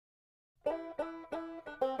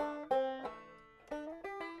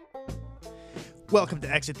Welcome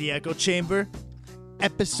to Exit the Echo Chamber,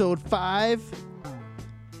 Episode 5.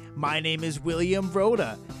 My name is William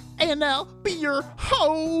Rhoda, and I'll be your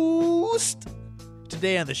host.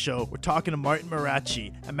 Today on the show, we're talking to Martin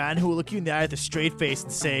Marachi, a man who will look you in the eye with a straight face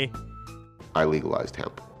and say, I legalized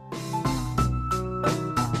hemp.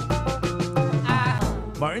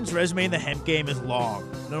 Martin's resume in the hemp game is long.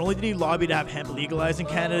 Not only did he lobby to have hemp legalized in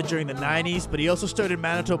Canada during the 90s, but he also started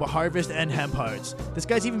Manitoba Harvest and Hemp Hearts. This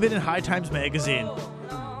guy's even been in High Times magazine.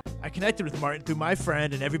 I connected with Martin through my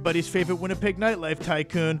friend and everybody's favorite Winnipeg nightlife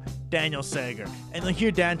tycoon, Daniel Sager. And you'll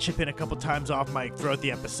hear Dan chip in a couple times off mic throughout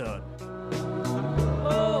the episode.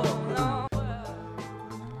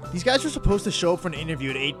 These guys were supposed to show up for an interview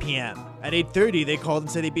at 8 p.m. At 8:30, they called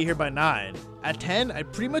and said they'd be here by 9. At 10,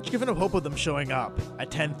 I'd pretty much given up hope of them showing up.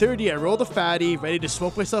 At 10:30, I rolled a fatty, ready to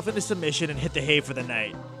smoke myself into submission and hit the hay for the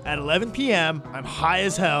night. At 11 p.m., I'm high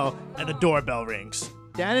as hell, and the doorbell rings.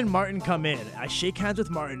 Dan and Martin come in. I shake hands with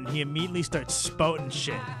Martin, and he immediately starts spouting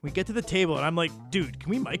shit. We get to the table, and I'm like, dude, can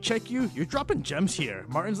we mic check you? You're dropping gems here.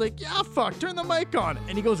 Martin's like, yeah, fuck, turn the mic on.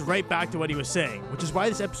 And he goes right back to what he was saying, which is why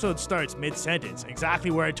this episode starts mid-sentence,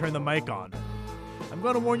 exactly where I turn the mic on. I'm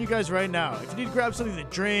going to warn you guys right now, if you need to grab something to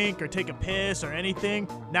drink or take a piss or anything,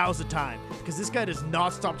 now's the time, because this guy does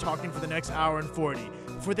not stop talking for the next hour and 40.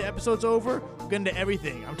 Before the episode's over, we'll get into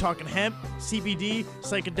everything. I'm talking hemp, CBD,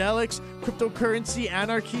 psychedelics, cryptocurrency,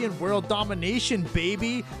 anarchy, and world domination,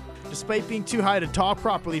 baby. Despite being too high to talk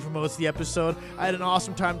properly for most of the episode, I had an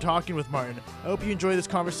awesome time talking with Martin. I hope you enjoyed this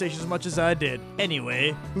conversation as much as I did.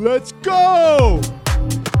 Anyway, let's go!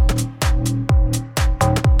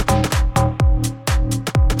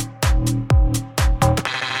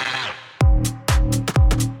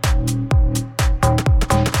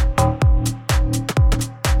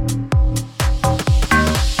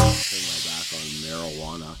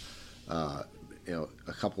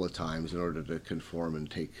 A couple of times in order to conform and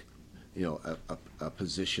take, a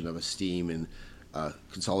position of esteem in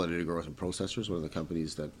Consolidated Growers and Processors, one of the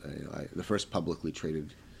companies that the first publicly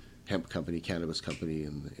traded hemp company, cannabis company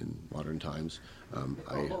in modern times.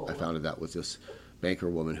 I founded that with this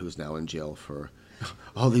banker woman who's now in jail for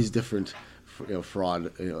all these different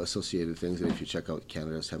fraud associated things. And if you check out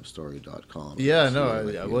canadashempstory.com,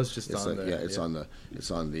 I was just on there. Yeah, it's on the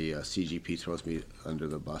CGP throws me under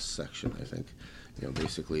the bus section, I think.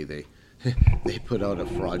 Basically they put out a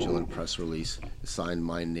fraudulent press release, signed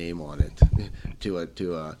my name on it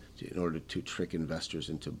in order to trick investors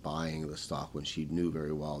into buying the stock when she knew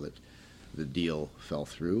very well that the deal fell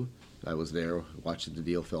through. I was there watching the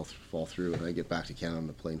deal fall through, and I get back to Canada on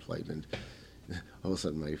the plane flight, and all of a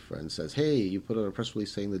sudden my friend says, "Hey, you put out a press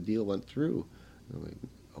release saying the deal went through." And I'm like,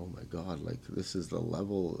 oh my God, like this is the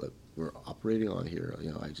level that we're operating on here.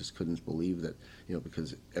 I just couldn't believe that,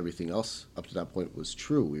 because everything else up to that point was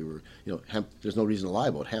true. We were, hemp, there's no reason to lie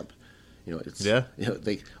about hemp.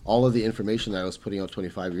 All of the information that I was putting out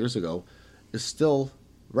 25 years ago is still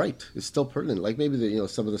right. It's still pertinent. Like maybe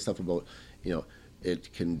some of the stuff about,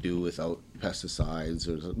 it can do without pesticides,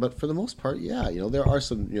 but for the most part, there are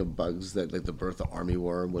some bugs that, like the Bertha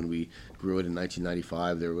armyworm. When we grew it in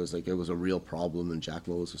 1995, it was a real problem, and Jack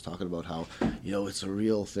Mose was talking about how it's a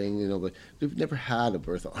real thing, but we've never had a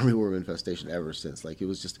Bertha armyworm infestation ever since. Like it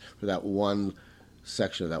was just for that one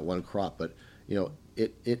section of that one crop, but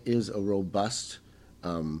it is a robust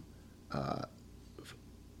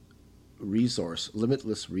resource,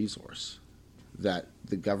 limitless resource, that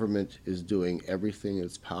the government is doing everything in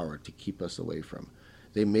its power to keep us away from.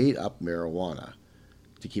 They made up marijuana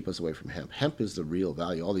to keep us away from hemp. Hemp is the real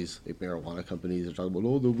value. All these marijuana companies are talking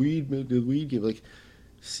about, the weed game. Like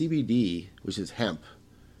CBD, which is hemp,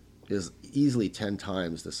 is easily 10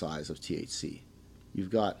 times the size of THC. You've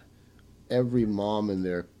got every mom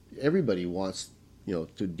everybody wants,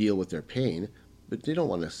 to deal with their pain, but they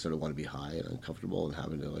don't necessarily want to be high and uncomfortable and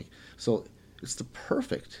having to so it's the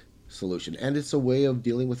perfect solution, and it's a way of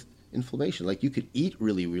dealing with inflammation. Like you could eat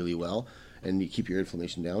really, really well and you keep your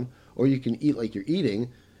inflammation down, or you can eat like you're eating,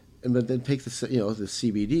 but then take the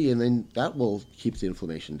CBD, and then that will keep the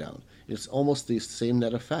inflammation down. It's almost the same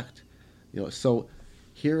net effect, So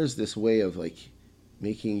here is this way of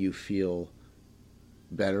making you feel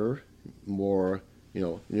better, more.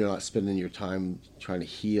 You're not spending your time trying to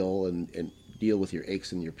heal and deal with your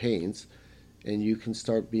aches and your pains. And you can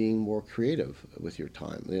start being more creative with your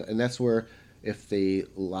time. And that's where, if they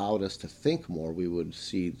allowed us to think more, we would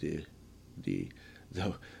see the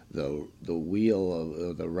wheel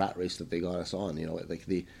of the rat race that they got us on.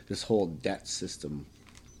 This whole debt system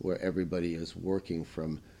where everybody is working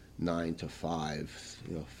from 9 to 5,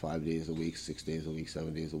 5 days a week, 6 days a week,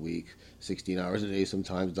 7 days a week, 16 hours a day,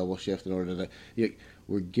 sometimes double shift in order to.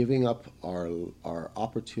 We're giving up our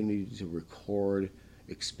opportunity to record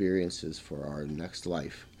experiences for our next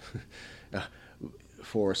life,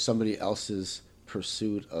 for somebody else's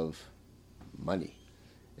pursuit of money.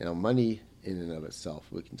 Money in and of itself,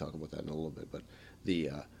 we can talk about that in a little bit, but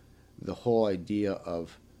the whole idea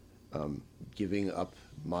of giving up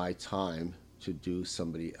my time to do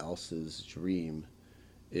somebody else's dream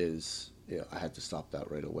is, I had to stop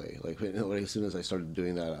that right away. Like, as soon as I started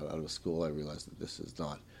doing that out of school, I realized that this is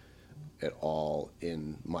not at all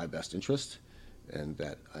in my best interest, and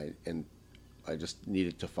that I just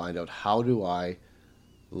needed to find out, how do I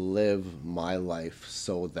live my life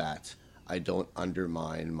so that I don't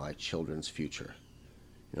undermine my children's future.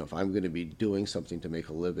 If I'm going to be doing something to make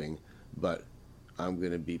a living, but I'm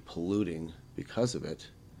going to be polluting because of it,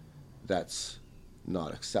 that's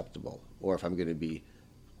not acceptable. Or if I'm going to be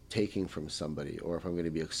taking from somebody, or if I'm going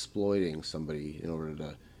to be exploiting somebody in order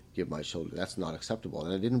to give my children, that's not acceptable.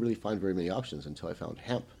 And I didn't really find very many options until I found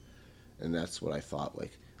hemp. And that's what I thought,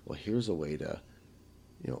 like, well, here's a way to,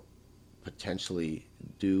 potentially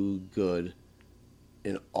do good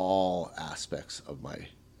in all aspects of my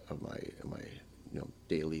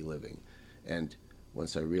daily living. And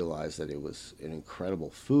once I realized that it was an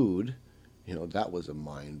incredible food, that was a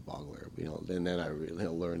mind boggler. And then I really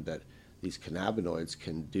learned that these cannabinoids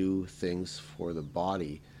can do things for the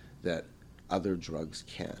body that other drugs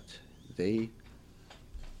can't.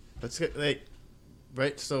 Let's get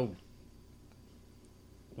right. So,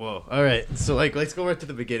 whoa. All right. So let's go right to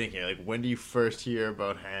the beginning here. When do you first hear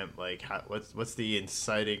about hemp? What's the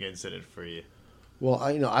inciting incident for you? Well,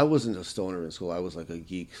 I wasn't a stoner in school. I was like a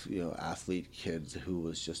geek, athlete kid who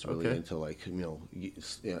was just really into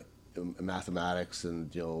mathematics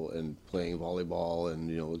and and playing volleyball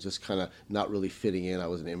and just kind of not really fitting in. I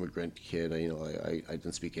was an immigrant kid. I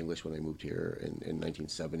didn't speak English when I moved here in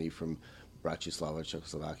 1970 from Bratislava,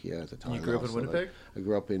 Czechoslovakia at the time. You grew up in Winnipeg? I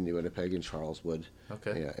grew up in Winnipeg, in Charleswood.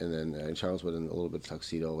 Okay. Yeah, and then in Charleswood and a little bit of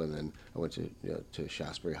Tuxedo, and then I went to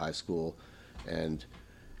Shaftesbury High School, and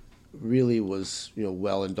really was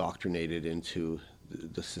well indoctrinated into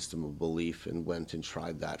the system of belief, and went and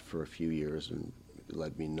tried that for a few years, and it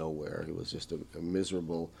led me nowhere. It was just a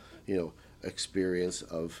miserable experience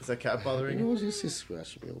of. Is that cat bothering you? It was just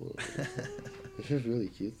scratching me a little bit. It was really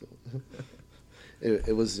cute though.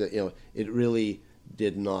 It was it really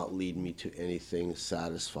did not lead me to anything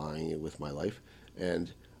satisfying with my life,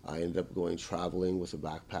 and I ended up going traveling with a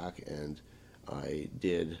backpack, and I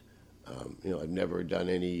did. I'd never done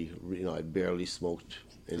any. I'd barely smoked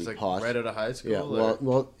any pot. Right out of high school. Yeah.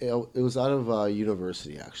 Well, it was out of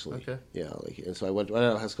university actually. Okay. Yeah. And so I went right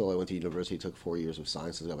out of high school. I went to university. Took 4 years of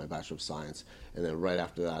science. I got my Bachelor of Science, and then right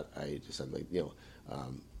after that, I decided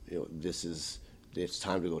it's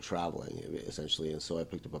time to go traveling essentially. And so I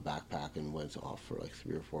picked up a backpack and went off for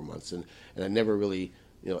 3 or 4 months, and I never really.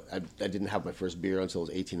 I didn't have my first beer until I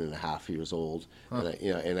was 18 and a half years old,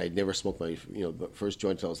 and I never smoked my first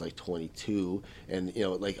joint until I was 22, and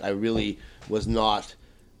I really was not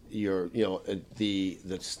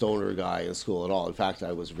the stoner guy in school at all. In fact,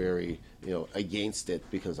 I was very against it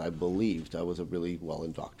because I believed I was a really well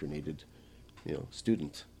indoctrinated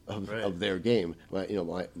student of their game. I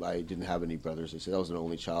didn't have any brothers. I was an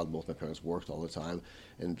only child. Both my parents worked all the time,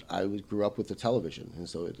 and I grew up with the television, and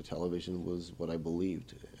so the television was what I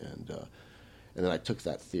believed, and then I took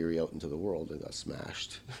that theory out into the world and got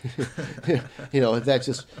smashed. It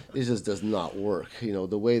just does not work.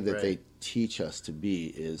 The way that they teach us to be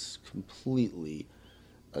is completely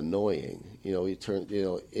annoying.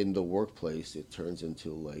 In the workplace, it turns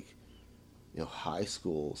into high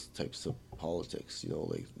school types of politics.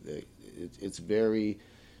 It's very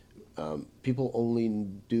people only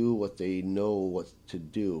do what they know what to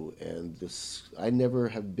do, and I never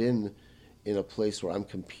have been in a place where I'm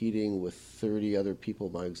competing with 30 other people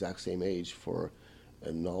my exact same age for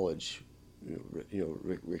a knowledge,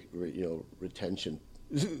 retention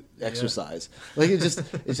exercise.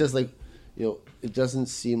 It's just it doesn't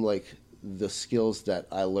seem like the skills that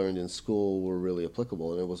I learned in school were really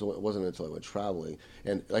applicable, and it wasn't until I went traveling.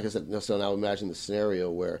 And like I said, so now imagine the scenario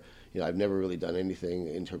where I've never really done anything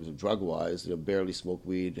in terms of drug wise. Barely smoked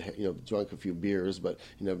weed. Drunk a few beers, but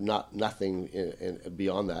nothing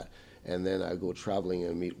beyond that. And then I go traveling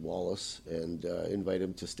and meet Wallace and invite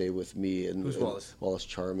him to stay with me. And who's Wallace? Wallace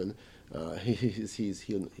Charman. If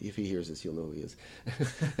he hears this, he'll know who he is.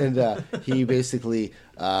 And he basically,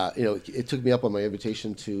 it took me up on my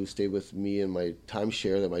invitation to stay with me in my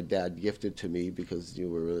timeshare that my dad gifted to me because we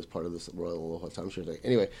were as part of this Royal Aloha timeshare thing.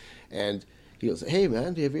 Anyway, and he goes, "Hey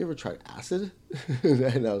man, have you ever tried acid?"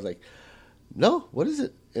 And I was like, "No, what is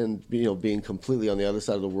it?" And being completely on the other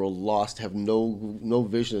side of the world, lost, have no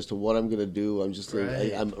vision as to what I'm gonna do. I'm just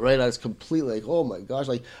Right. I'm right. I was completely like, oh my gosh,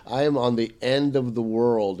 like I am on the end of the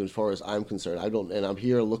world as far as I'm concerned. And I'm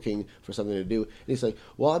here looking for something to do. And he's like,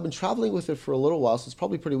 "Well, I've been traveling with it for a little while, so it's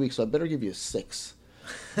probably pretty weak. So I better give you a 6."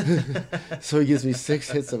 So he gives me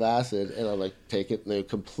 6 hits of acid, and I'm like, "Take it," and they're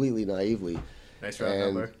completely naively. Nice round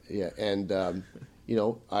And number. yeah, and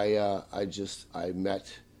I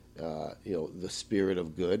met the spirit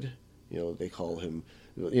of good. They call him,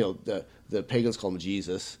 the pagans call him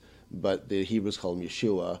Jesus, but the Hebrews call him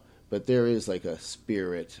Yeshua. But there is like a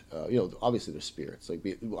spirit. Obviously there's spirits.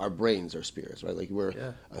 Like our brains are spirits, right? Like we're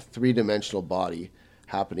Yeah. a 3-dimensional body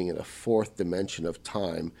happening in a 4th dimension of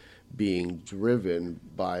time, being driven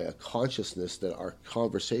by a consciousness that our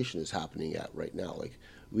conversation is happening at right now. Like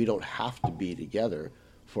we don't have to be together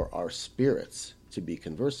for our spirits to be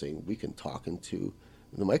conversing. We can talk into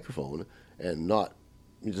the microphone and not,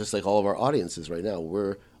 just like all of our audiences right now,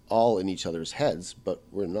 we're all in each other's heads, but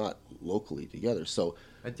we're not locally together. So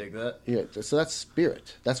I dig that. yeah, so that's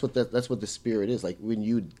spirit. That's what the spirit is. Like when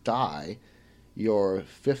you die, your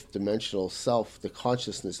 5th dimensional self, the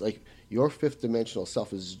consciousness, like your 5th dimensional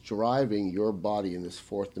self is driving your body in this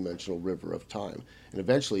 4th dimensional river of time. And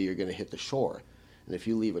eventually you're going to hit the shore. And if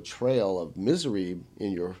you leave a trail of misery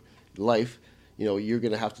in your life, you're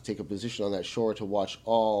going to have to take a position on that shore to watch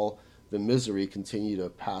all the misery continue to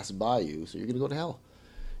pass by you. So you're going to go to hell.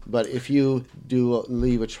 But if you do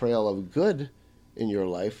leave a trail of good in your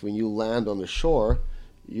life, when you land on the shore,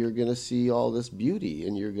 you're going to see all this beauty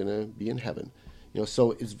and you're going to be in heaven.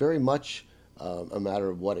 So it's very much a matter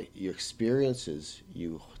of what your experiences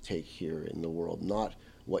you take here in the world, not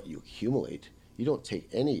what you accumulate. You don't take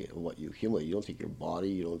any of what you accumulate. You don't take your body.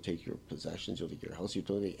 You don't take your possessions. You don't take your house. You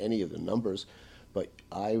don't take any of the numbers. But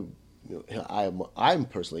I'm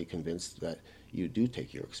personally convinced that you do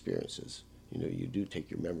take your experiences. You do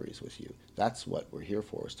take your memories with you. That's what we're here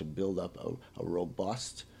for, is to build up a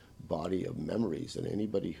robust body of memories. And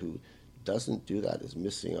anybody who doesn't do that is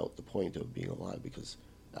missing out the point of being alive, because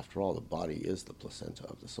after all, the body is the placenta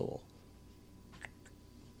of the soul.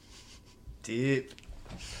 Deep.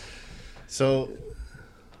 So,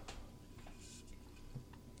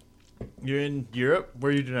 you're in Europe?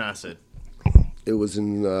 Where are you doing acid? It was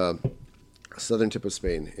in southern tip of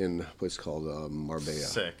Spain, in a place called Marbella.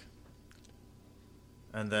 Sick.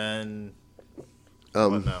 And then,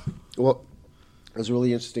 Um, what now? Well, it was a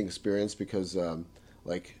really interesting experience because,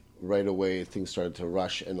 right away, things started to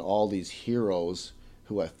rush, and all these heroes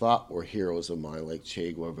who I thought were heroes of mine, like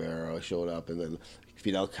Che Guevara, showed up, and then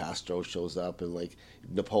Fidel Castro shows up, and like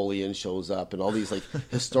Napoleon shows up, and all these like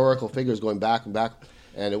historical figures going back and back.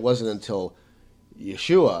 And it wasn't until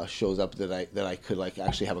Yeshua shows up that I could like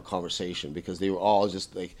actually have a conversation, because they were all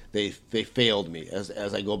just like they failed me.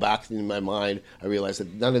 As I go back in my mind, I realized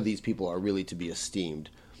that none of these people are really to be esteemed.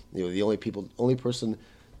 The only person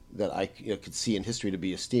that I could see in history to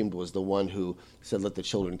be esteemed was the one who said, "Let the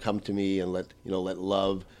children come to me," and let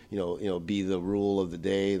love be the rule of the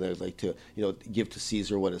day. There's like to give to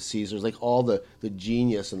Caesar what is Caesar's. Like all the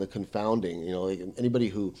genius and the confounding. Like anybody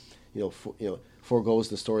who foregoes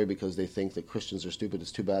the story because they think that Christians are stupid.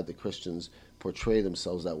 It's too bad that Christians portray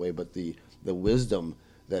themselves that way. But the wisdom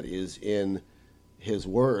that is in his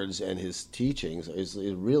words and his teachings is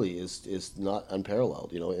not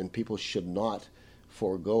unparalleled. And people should not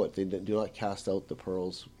forego it. They do not cast out the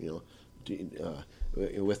pearls. With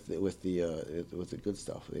the good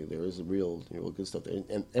stuff. There is a real good stuff there,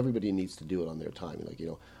 and everybody needs to do it on their time.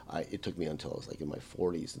 It took me until I was like in my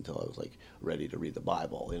 40s until I was like ready to read the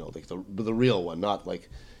Bible. Like the real one, not like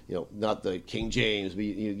not the King James. But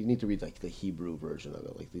you need to read like the Hebrew version of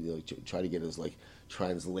it. Like try to get as like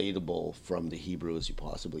translatable from the Hebrew as you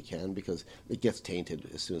possibly can, because it gets tainted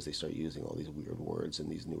as soon as they start using all these weird words in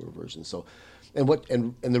these newer versions. So.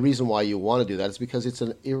 And the reason why you want to do that is because it's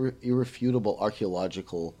an irrefutable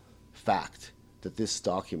archaeological fact that this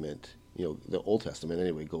document, the Old Testament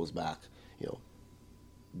anyway, goes back,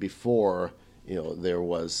 before there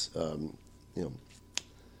was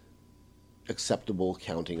acceptable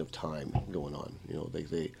counting of time going on.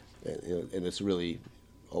 And it's really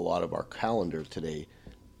a lot of our calendar today,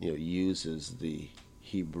 uses the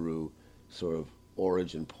Hebrew sort of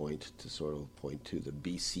origin point to sort of point to the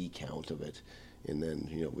BC count of it, and then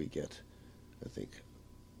we get, I think,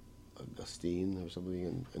 Augustine or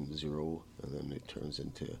something and 0, and then it turns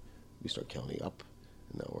into, we start counting up,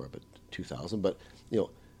 and now we're up at 2000. But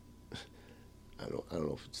I don't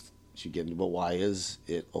know if it's should get into, but why is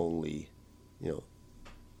it only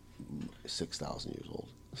 6,000 years old?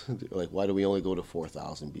 Like, why do we only go to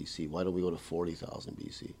 4,000 BC? Why don't we go to 40,000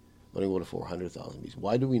 BC? Why don't we go to 400,000 BC?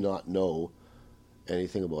 Why do we not know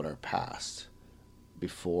anything about our past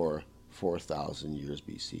before 4,000 years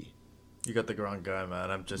BC? You got the wrong guy, man.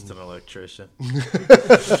 I'm just an electrician.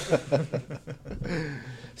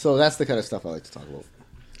 So that's the kind of stuff I like to talk about.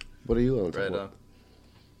 What are you want to talk Right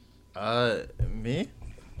about? on. Me?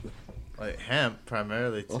 Like hemp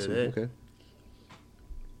primarily Awesome. today. Okay.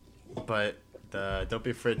 But don't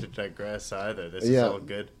be afraid to digress either. This is Yeah. all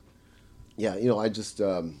good. Yeah, I just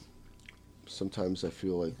sometimes I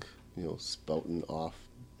feel like spouting off.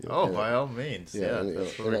 Oh, and by all means. yeah, Yeah, and,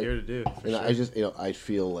 that's what and we're I- here to do. for And sure. I just I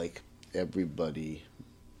feel like everybody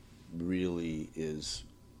really is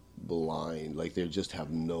blind. Like they just have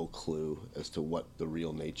no clue as to what the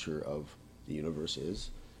real nature of the universe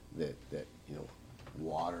is. That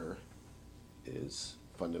water is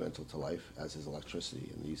fundamental to life, as is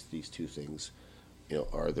electricity, and these two things,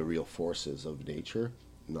 are the real forces of nature,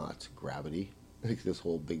 not gravity. Like this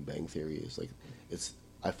whole Big Bang Theory is like,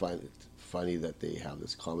 I find it funny that they have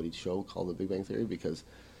this comedy show called The Big Bang Theory because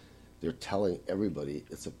they're telling everybody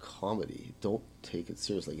it's a comedy. Don't take it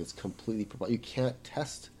seriously. Like it's completely, you can't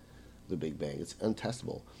test the Big Bang. It's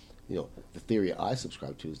untestable. The theory I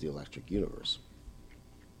subscribe to is the electric universe.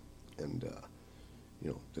 And,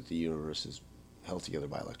 that the universe is held together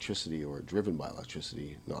by electricity or driven by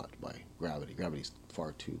electricity, not by gravity. Gravity is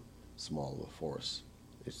far too small of a force.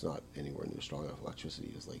 It's not anywhere near strong enough.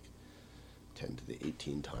 Electricity is like 10 to the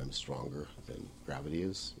 18 times stronger than gravity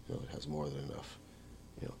is. It has more than enough,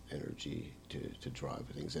 energy to drive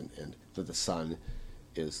things. And that the sun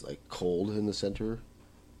is like cold in the center,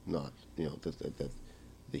 not, that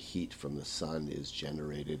the heat from the sun is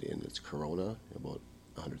generated in its corona, about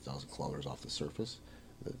 100,000 kilometers off the surface.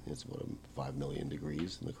 It's about 5 million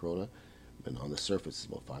degrees in the corona, and on the surface it's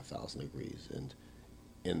about 5,000 degrees. And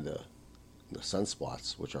in the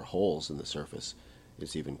sunspots, which are holes in the surface,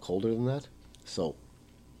 it's even colder than that. So,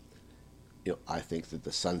 I think that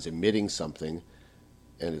the sun's emitting something,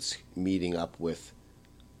 and it's meeting up with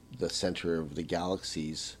the center of the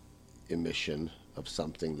galaxy's emission of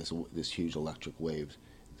something, this huge electric wave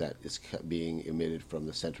that is being emitted from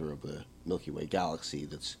the center of the Milky Way galaxy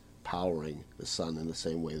that's powering the sun, in the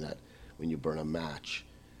same way that when you burn a match,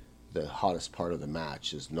 the hottest part of the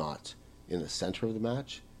match is not in the center of the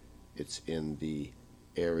match, it's in the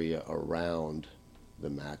area around the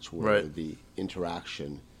match where Right. the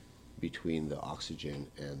interaction between the oxygen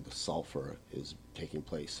and the sulfur is taking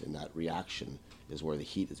place, and that reaction is where the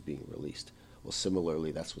heat is being released. Well,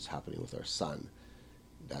 similarly, that's what's happening with our sun.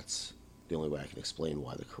 That's the only way I can explain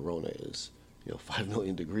why the corona is 5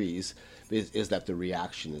 million degrees, is that the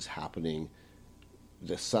reaction is happening.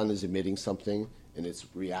 The sun is emitting something, and it's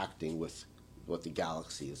reacting with what the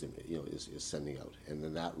galaxy is sending out, and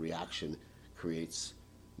then that reaction creates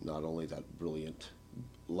not only that brilliant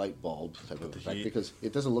light bulb type of The effect, heat. because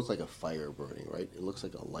it doesn't look like a fire burning, right? It looks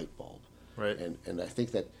like a light bulb. Right. And I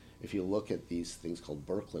think that if you look at these things called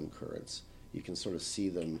Birkeland currents, you can sort of see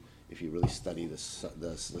them if you really study the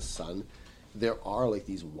sun. There are like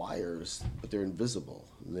these wires, but they're invisible.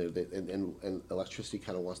 And electricity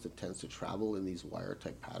kind of tends to travel in these wire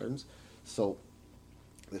type patterns. So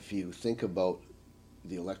if you think about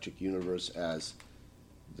the electric universe as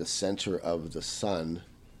the center of the sun,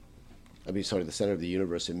 the center of the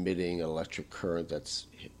universe emitting an electric current that's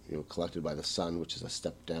collected by the sun, which is a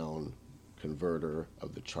step-down converter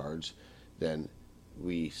of the charge, then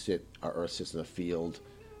our Earth sits in a field,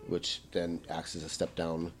 which then acts as a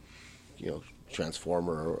step-down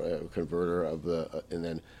transformer or converter of and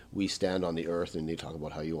then we stand on the earth, and you talk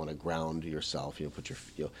about how you want to ground yourself,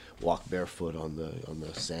 walk barefoot on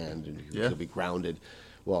the sand, and you'll be grounded.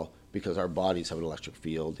 Well, because our bodies have an electric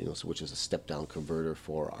field, which is a step down converter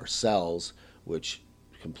for our cells, which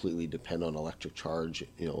completely depend on electric charge.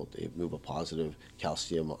 They move a positive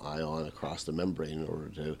calcium ion across the membrane in order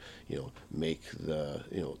to, make the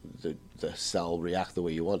cell react the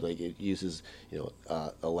way you want. Like it uses,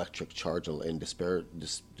 electric charge and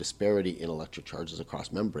disparity in electric charges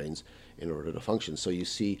across membranes in order to function. So you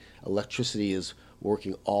see, electricity is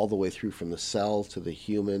working all the way through from the cell to the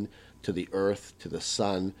human, to the earth, to the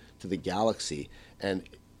sun, to the galaxy. And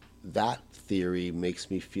that theory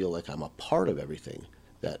makes me feel like I'm a part of everything,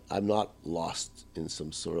 that I'm not lost in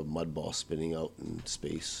some sort of mud ball spinning out in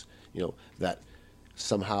space, that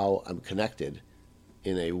somehow I'm connected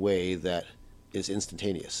in a way that is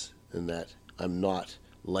instantaneous, and that I'm not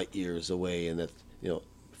light years away, and that,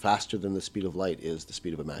 faster than the speed of light is the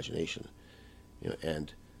speed of imagination.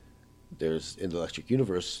 And there's, in the electric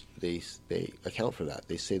universe, they account for that.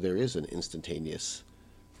 They say there is an instantaneous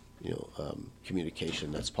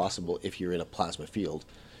communication that's possible if you're in a plasma field.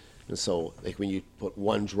 And so, like when you put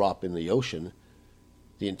one drop in the ocean,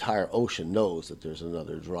 the entire ocean knows that there's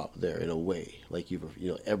another drop there in a way. Like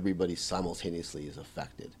everybody simultaneously is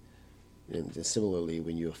affected. And similarly,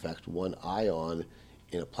 when you affect one ion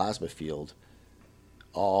in a plasma field,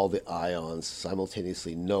 all the ions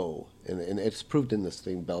simultaneously know, and it's proved in this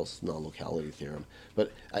thing, Bell's non-locality theorem.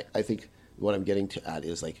 But I think what I'm getting to at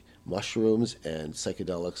is like mushrooms and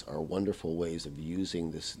psychedelics are wonderful ways of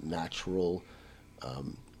using this natural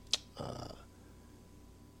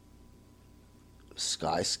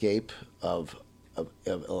skyscape of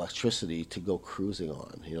electricity to go cruising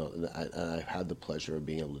on, and I've had the pleasure of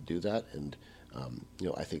being able to do that, and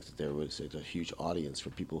I think that there was a huge audience for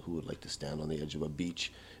people who would like to stand on the edge of a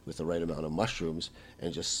beach with the right amount of mushrooms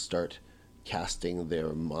and just start casting their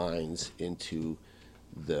minds into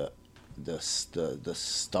the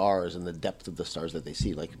stars and the depth of the stars that they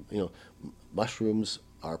see. Like, mushrooms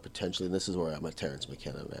are potentially, and this is where I'm a Terence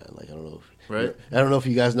McKenna man. Like, I don't know if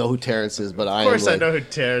you guys know who Terence is, but of course I know who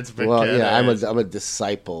Terence McKenna is. Well, yeah, is. I'm a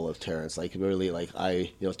disciple of Terence. Like, really, like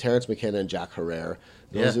Terence McKenna and Jack Herrera.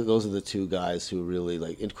 Those are the two guys who really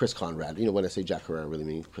and Chris Conrad. When I say Jack Herrera, I really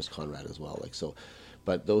mean Chris Conrad as well. Like, so,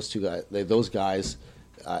 but those two guys,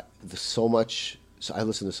 so much. So I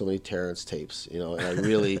listened to so many Terence tapes, and I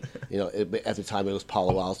really, at the time it was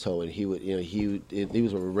Palo Alto, and he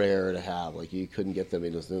was rare to have. Like, you couldn't get them.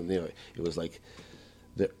 It was like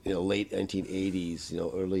the late 1980s,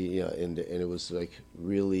 early, and it was like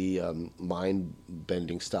really mind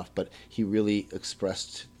bending stuff. But he really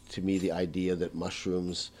expressed to me the idea that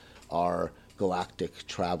mushrooms are galactic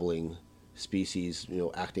traveling species,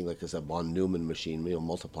 acting like as a von Neumann machine,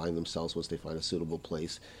 multiplying themselves once they find a suitable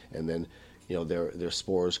place, and then their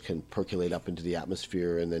spores can percolate up into the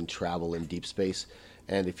atmosphere and then travel in deep space.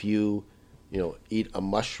 And if you eat a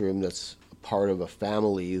mushroom that's part of a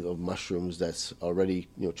family of mushrooms that's already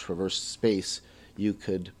traversed space, you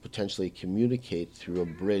could potentially communicate through a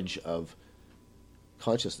bridge of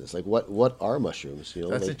consciousness. Like, what are mushrooms?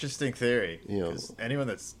 That's an interesting theory. Because anyone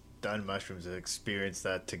that's done mushrooms has experienced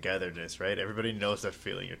that togetherness, right? Everybody knows that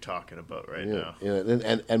feeling you're talking about now.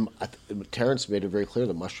 And Terence made it very clear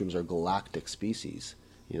that mushrooms are galactic species.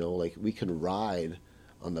 Like, we can ride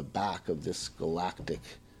on the back of this galactic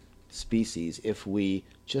species if we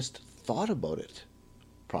just thought about it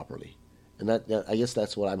properly. And that I guess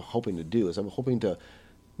that's what I'm hoping to do. Is I'm hoping to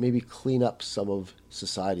maybe clean up some of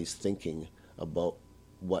society's thinking about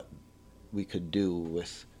what we could do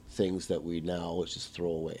with things that we now just throw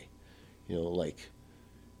away.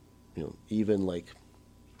 Even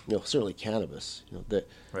certainly cannabis. That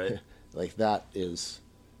right. Like, that is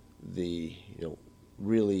the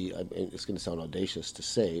really. It's going to sound audacious to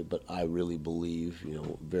say, but I really believe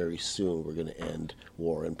very soon we're going to end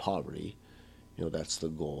war and poverty. That's the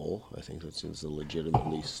goal. I think that's a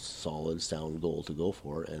legitimately solid, sound goal to go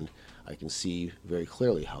for, and I can see very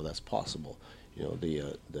clearly how that's possible.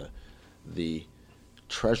 The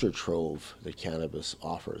treasure trove that cannabis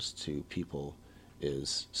offers to people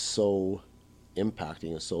is so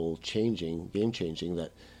impacting and so game changing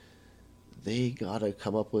that they gotta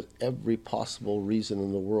come up with every possible reason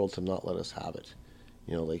in the world to not let us have it.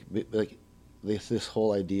 Like this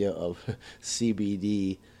whole idea of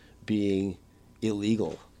CBD being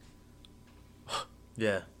illegal.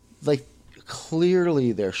 Yeah. Like,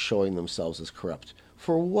 clearly they're showing themselves as corrupt.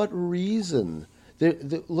 For what reason?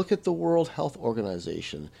 Look at the World Health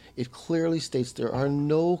Organization. It clearly states there are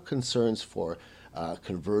no concerns for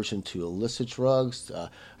conversion to illicit drugs,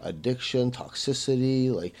 addiction,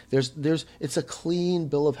 toxicity. Like, it's a clean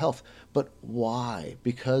bill of health. But why?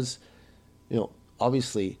 Because,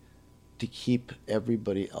 obviously, to keep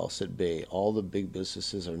everybody else at bay, all the big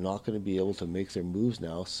businesses are not going to be able to make their moves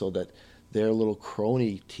now, so that their little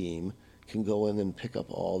crony team can go in and pick up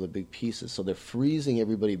all the big pieces. So they're freezing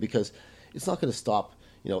everybody, because it's not going to stop,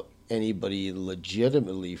 anybody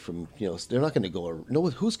legitimately from, they're not going to go. No,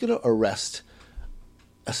 who's going to arrest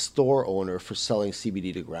a store owner for selling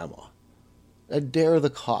CBD to grandma? I dare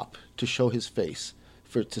the cop to show his face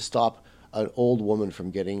to stop an old woman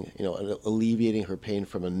from getting, alleviating her pain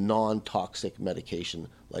from a non-toxic medication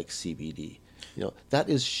like CBD. That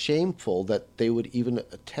is shameful that they would even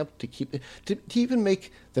attempt to keep it, to even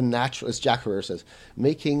make the natural, as Jack Herrera says,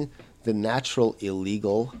 making the natural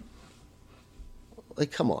illegal.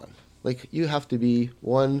 Like, come on. Like, you have to be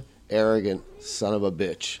one arrogant son of a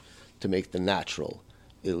bitch to make the natural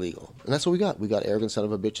illegal. And that's what we got. We got arrogant son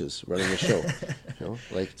of a bitches running the show.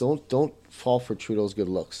 Like, don't fall for Trudeau's good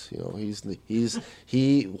looks.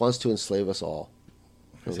 He wants to enslave us all.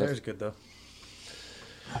 His hair's good, though.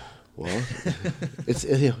 Well,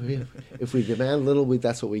 if we demand little,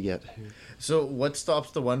 that's what we get. So what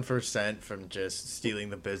stops the 1% from just stealing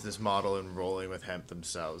the business model and rolling with hemp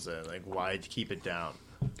themselves? And like, why keep it down?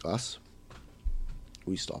 Us.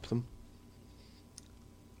 We stop them.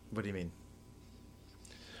 What do you mean?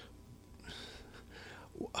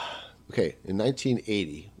 Okay, in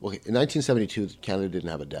 1980, in 1972, Canada didn't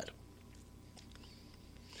have a debt.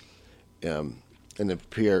 And then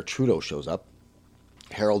Pierre Trudeau shows up,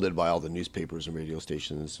 heralded by all the newspapers and radio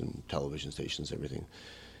stations and television stations, everything,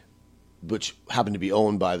 which happened to be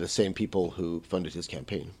owned by the same people who funded his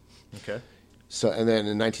campaign. Okay. So, and then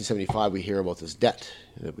in 1975, we hear about this debt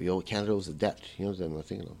that Canada owes a debt. Then we're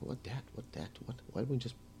thinking, what debt? What debt? Why don't we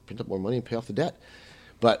just print up more money and pay off the debt?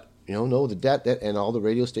 But no, the debt, and all the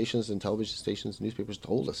radio stations and television stations, and newspapers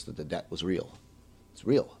told us that the debt was real. It's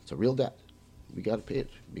real. It's a real debt. We got to pay it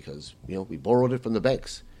because we borrowed it from the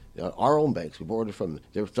banks, our own banks. We borrowed it from them.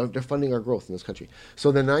 They're funding our growth in this country.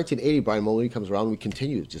 So then, 1980, Brian Mulroney comes around. We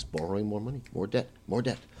continue just borrowing more money, more debt,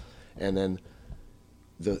 and then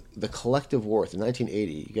the collective worth in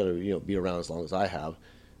 1980. You got to be around as long as I have.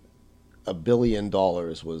 $1 billion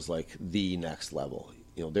was like the next level.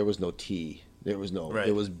 There was no T. There was no. Right.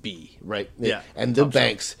 It was B. Right. Yeah. And the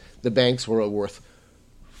banks were worth.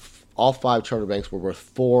 All 5 charter banks were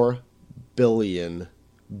worth $4 billion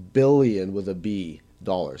with a B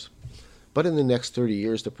dollars. But in the next 30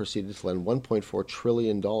 years, they proceeded to lend $1.4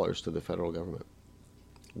 trillion to the federal government.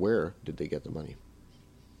 Where did they get the money?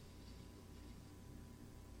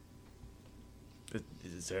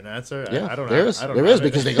 Is there an answer? Yeah, I don't there know. is. There is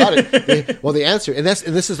because they got it. The answer, and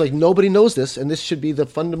this is like nobody knows this, and this should be the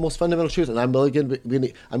most fundamental truth.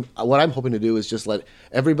 And what I'm hoping to do is just let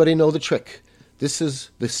everybody know the trick. This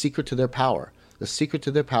is the secret to their power. The secret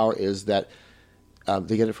to their power is that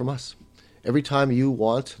they get it from us. Every time you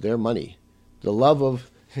want their money, the love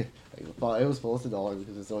of it was both $1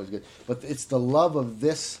 because it's always good, but it's the love of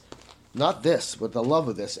this, not this, but the love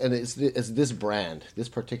of this, and it's this brand, this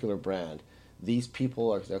particular brand. These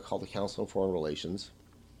people they're called the Council on Foreign Relations.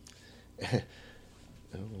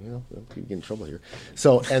 I'll keep getting in trouble here.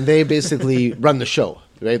 So, and they basically run the show.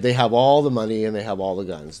 Right? They have all the money and they have all the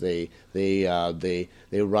guns. They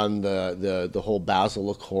run the whole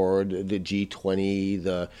Basel Accord, the G20,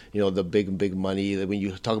 the big money. When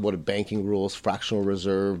you talk about banking rules, fractional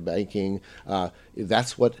reserve banking,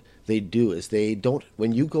 that's what they do. Is they don't.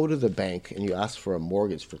 When you go to the bank and you ask for a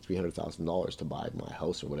mortgage for $300,000 to buy my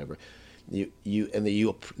house or whatever. You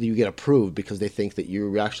get approved because they think that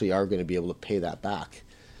you actually are going to be able to pay that back.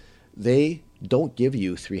 They don't give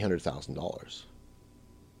you $300,000.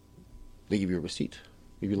 They give you a receipt,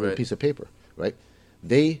 give you a little piece of paper, right?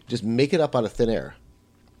 They just make it up out of thin air.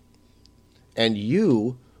 And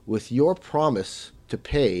you, with your promise to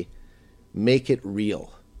pay, make it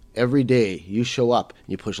real. Every day you show up,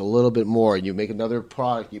 you push a little bit more, and you make another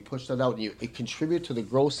product, you push that out, and it contribute to the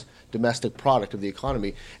gross domestic product of the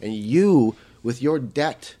economy. And you, with your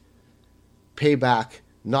debt, pay back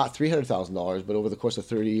not $300,000, but over the course of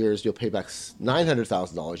 30 years, you'll pay back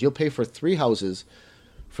 $900,000. You'll pay for 3 houses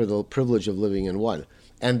for the privilege of living in one.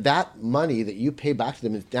 And that money that you pay back to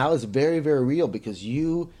them now is very, very real because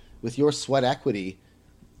you, with your sweat equity,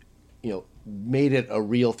 made it a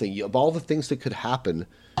real thing. Of all the things that could happen,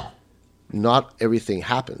 not everything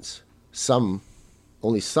happens.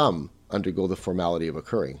 Only some undergo the formality of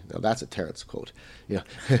occurring. Now that's a Terence quote.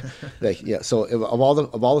 So of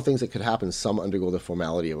all the things that could happen, some undergo the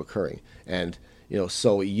formality of occurring. And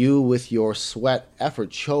so you, with your sweat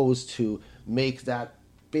effort, chose to make that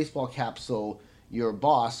baseball cap so your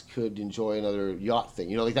boss could enjoy another yacht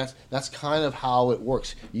thing. That's kind of how it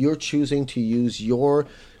works. You're choosing to use your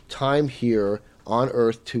time here on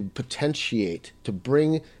Earth to potentiate, to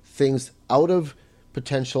bring things out of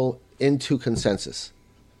potential into consensus,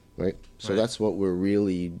 right? So that's what we're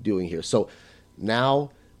really doing here. So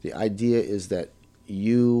now the idea is that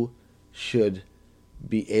you should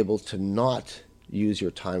be able to not use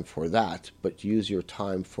your time for that, but use your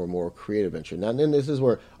time for more creative venture. Now, then this is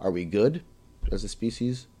where, are we good as a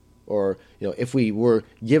species? Or, if we were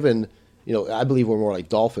given, I believe we're more like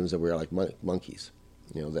dolphins than we're like monkeys.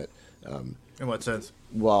 In what sense?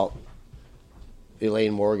 Well,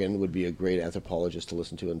 Elaine Morgan would be a great anthropologist to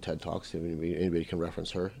listen to in TED Talks. If anybody can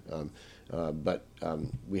reference her. But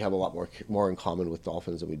we have a lot more in common with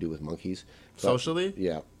dolphins than we do with monkeys. But, socially?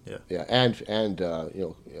 Yeah. And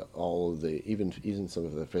all of the even some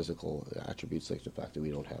of the physical attributes, like the fact that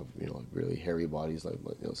we don't have really hairy bodies, like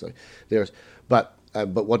so there's. But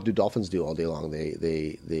what do dolphins do all day long?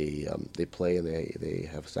 They play and they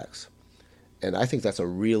have sex. And I think that's a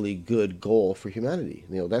really good goal for humanity.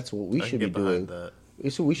 That's what we should be doing.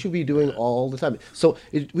 So we should be doing all the time. So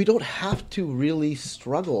we don't have to really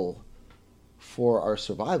struggle for our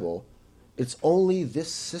survival. It's only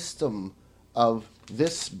this system of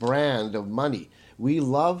this brand of money. We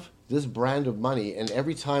love this brand of money, and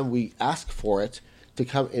every time we ask for it to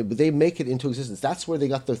come, they make it into existence. That's where they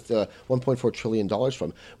got the $1.4 trillion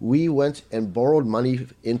from. We went and borrowed money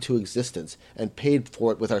into existence and paid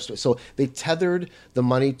for it with our. So they tethered the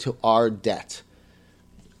money to our debt.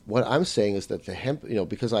 What I'm saying is that the hemp,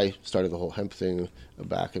 because I started the whole hemp thing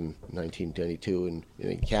back in 1992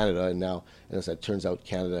 in Canada, and as it turns out,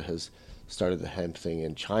 Canada has started the hemp thing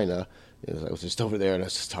in China. I was just over there, and I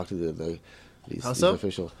was just talking to these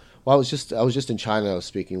officials. Well, I was just in China. I was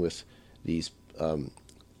speaking with these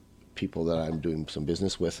people that I'm doing some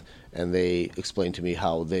business with, and they explained to me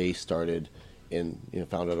how they started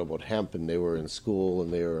found out about hemp, and they were in school,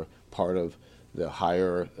 and they were part of the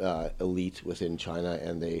higher elite within China,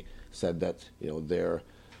 and they said that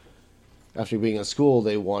after being in school,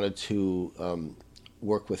 they wanted to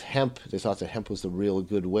work with hemp. They thought that hemp was the real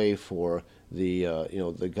good way for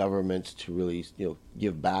the government to really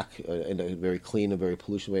give back in a very clean and very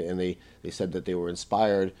pollution way, and they said that they were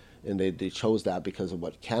inspired, and they chose that because of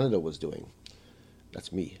what Canada was doing.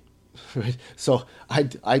 That's me, right? So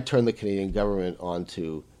I turned the Canadian government on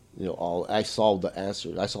to I solved the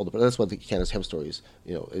answer. That's what the Canada's hemp story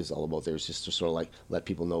is all about. There's just to sort of like let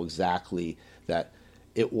people know exactly that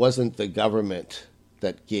it wasn't the government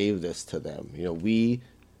that gave this to them. We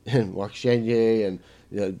and Mark Chenier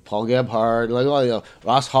and Paul Gebhardt,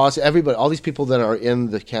 Ross Haas, everybody, all these people that are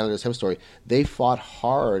in the Canada's hemp story, they fought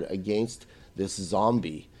hard against this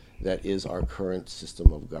zombie that is our current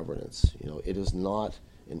system of governance. It is not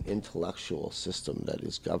an intellectual system that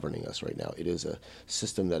is governing us right now. It is a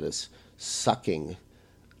system that is sucking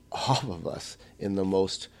off of us in the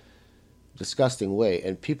most disgusting way.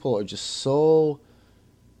 And people are just so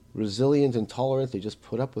resilient and tolerant, they just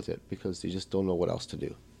put up with it because they just don't know what else to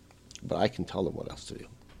do. But I can tell them what else to do.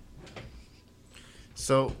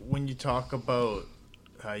 So when you talk about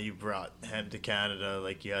how you brought hemp to Canada,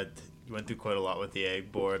 like you went through quite a lot with the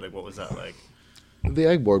Ag Board, like what was that like? The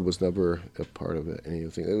Ag Board was never a part of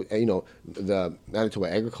anything. The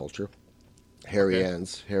Manitoba Agriculture, Harry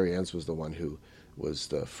Ans was the one who was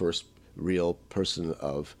the first real person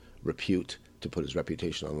of repute to put his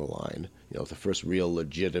reputation on the line. The first real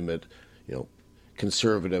legitimate,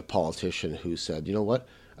 conservative politician who said, you know what,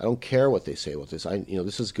 I don't care what they say about this.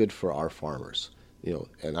 This is good for our farmers.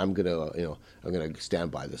 And I'm gonna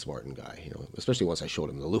stand by this Martin guy. Especially once I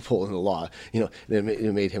showed him the loophole in the law. And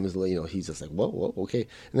it made him he's just like, whoa, okay.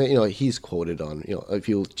 And then he's quoted on if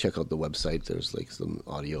you check out the website, there's like some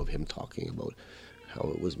audio of him talking about how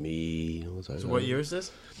it was me. So what year is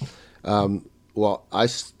this? Well,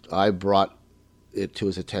 I brought it to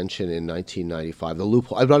his attention in 1995. The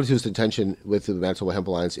loophole. I brought it to his attention with the Manitoba Hemp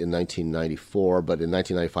Alliance in 1994, but in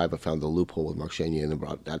 1995 I found the loophole with Mark Chenier and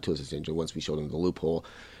brought that to his attention. Once we showed him the loophole,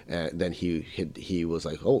 then he was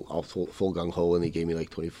like, oh, I'll full gung ho, and he gave me like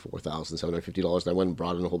 $24,750. And I went and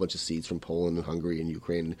brought in a whole bunch of seeds from Poland and Hungary and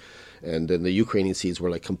Ukraine, and then the Ukrainian seeds were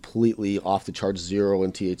like completely off the charts, zero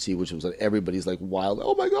in THC, which was like everybody's like wild.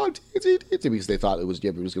 Oh my God, THC, because they thought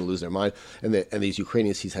everybody was going to lose their mind, and these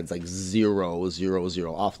Ukrainian seeds had like zero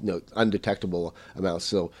off, undetectable amounts.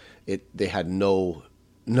 So they had no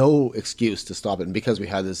excuse to stop it, and because we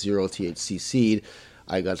had this zero THC seed,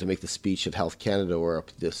 I got to make the speech at Health Canada or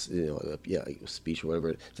this, speech or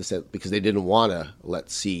whatever, to say, because they didn't want to let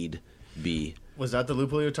seed be. Was that the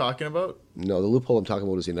loophole you're talking about? No, the loophole I'm talking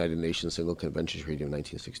about is the United Nations Single Convention Treaty of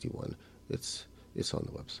 1961. It's on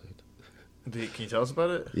the website. Can you tell us about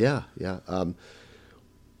it? Yeah.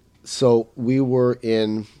 So we were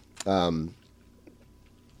in,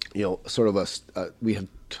 sort of we had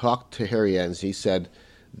talked to Harry Ans. He said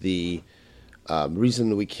the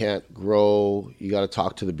reason we can't grow, you got to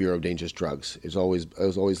talk to the Bureau of Dangerous Drugs. It always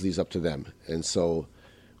leads up to them. And so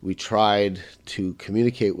we tried to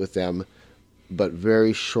communicate with them, but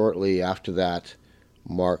very shortly after that,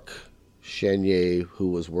 Mark Chenier,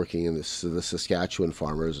 who was working in the Saskatchewan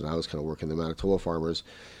farmers, and I was kind of working the Manitoba farmers,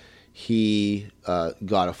 he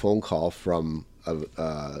got a phone call from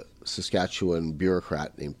a Saskatchewan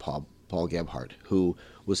bureaucrat named Paul Gebhardt, who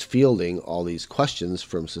was fielding all these questions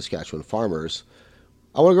from Saskatchewan farmers.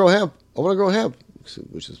 I want to grow hemp,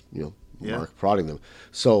 which is, Mark prodding them.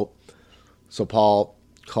 So Paul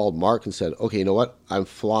called Mark and said, okay, you know what? I'm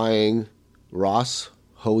flying Ross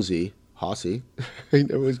Hossey. I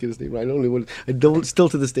never always get his name right. Still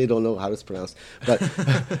to this day don't know how it's pronounced, but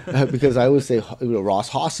because I always say Ross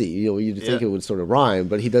Hossey. You'd think it would sort of rhyme,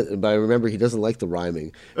 but he does. But I remember he doesn't like the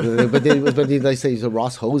rhyming. But they say he's a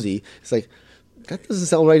Ross Hossey. It's like, that doesn't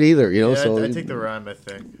sound right either, you know. Yeah, So I take the rhyme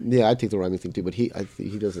thing. Yeah, I take the rhyming thing too, but he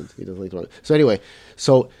doesn't like the rhyme. So anyway,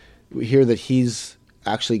 so we hear that he's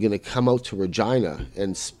actually going to come out to Regina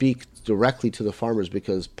and speak directly to the farmers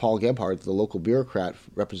because Paul Gebhardt, the local bureaucrat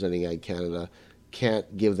representing Ag Canada,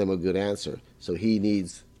 can't give them a good answer. So he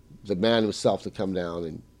needs the man himself to come down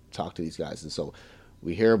and talk to these guys. And so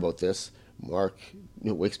we hear about this. Mark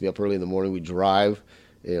wakes me up early in the morning. We drive,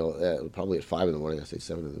 probably at 5 in the morning. I say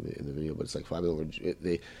 7 in the video, but it's like 5 in the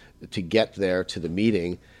morning to get there to the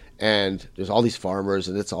meeting. And there's all these farmers,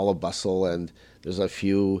 and it's all a bustle. And there's a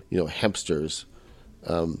few, hempsters.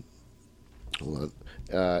 Hold on.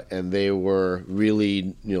 And they were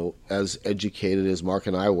really, as educated as Mark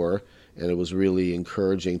and I were, and it was really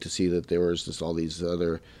encouraging to see that there was just all these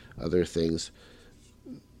other things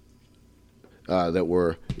that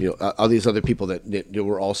were, all these other people that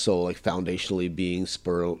were also like foundationally being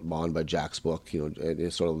spurred on by Jack's book, and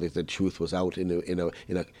it's sort of like the truth was out in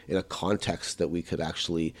a context that we could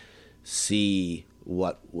actually see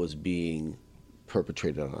what was being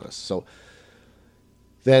perpetrated on us. So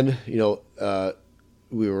then,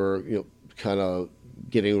 we were, kind of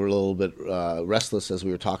getting a little bit restless as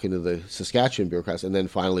we were talking to the Saskatchewan bureaucrats, and then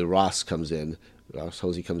finally Ross comes in. Ross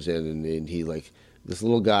Hosey comes in, and he this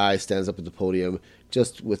little guy stands up at the podium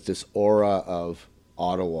just with this aura of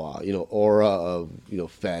Ottawa, aura of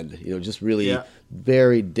Fed, just really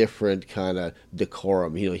very different kind of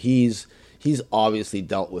decorum. He's obviously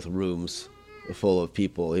dealt with rooms full of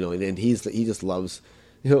people, and he just loves,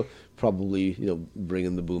 probably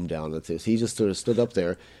bringing the boom down. That's it. He just sort of stood up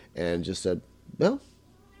there and just said, "Well,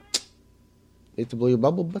 hate to blow your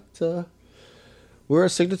bubble, but we're a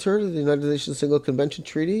signatory to the United Nations Single Convention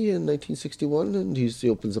Treaty in 1961." And he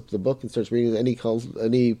opens up the book and starts reading. Any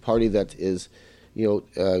party that is,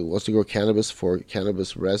 wants to grow cannabis for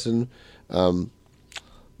cannabis resin,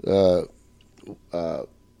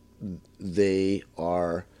 they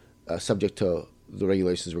are subject to the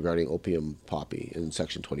regulations regarding opium poppy in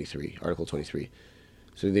Section 23, Article 23.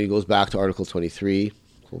 So then he goes back to Article 23,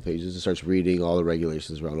 couple pages, and starts reading all the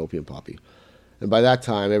regulations around opium poppy. And by that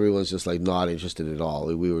time, everyone's just like not interested at all.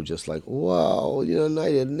 We were just like, "Wow,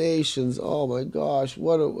 United Nations! Oh my gosh,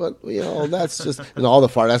 what? That's just..." And all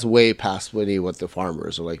that's way past what the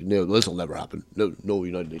farmers are like. "No, this will never happen. No,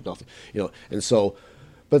 United Nations, nothing." And so,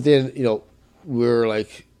 but then we're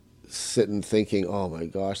like sitting thinking, "Oh my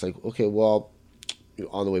gosh, like okay, well."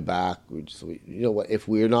 On the way back, we just, what, if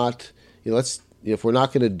we're not, if we're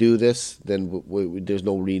not going to do this, then there's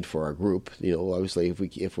no need for our group. Obviously,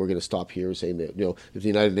 if we're going to stop here saying that, if the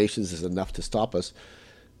United Nations is enough to stop us,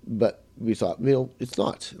 but we thought, it's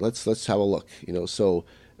not. Let's have a look. So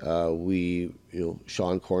we,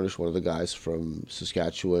 Sean Cornish, one of the guys from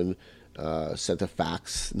Saskatchewan, sent a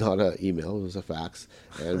fax, not an email, it was a fax,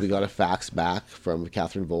 and we got a fax back from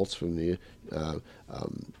Catherine Volz from the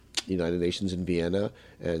United Nations in Vienna,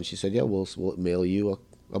 and she said, "Yeah, we'll mail you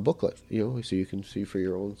a booklet, so you can see for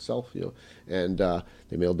your own self, And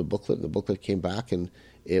they mailed the booklet, and the booklet came back, and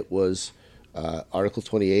it was Article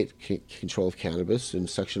 28, control of cannabis, and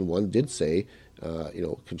Section 1 did say,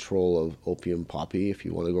 control of opium poppy if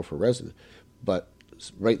you want to go for resin. But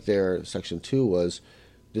right there, Section 2 was,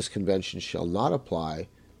 this convention shall not apply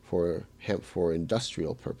for hemp for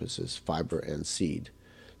industrial purposes, fiber and seed.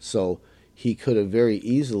 So he could have very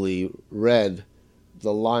easily read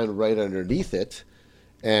the line right underneath it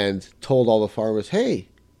and told all the farmers, "Hey,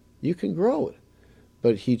 you can grow it."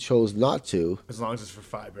 But he chose not to. As long as it's for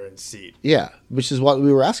fiber and seed. Yeah, which is what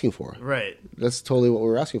we were asking for. Right. That's totally what we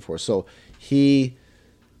were asking for. So he,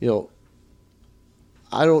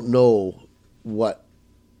 I don't know what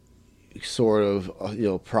sort of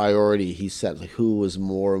priority he set, like who was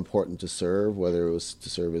more important to serve, whether it was to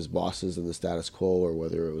serve his bosses in the status quo or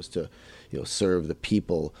whether it was to serve the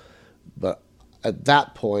people. But at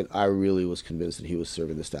that point I really was convinced that he was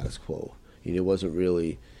serving the status quo. It wasn't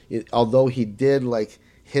really, although he did like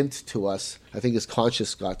hint to us, I think his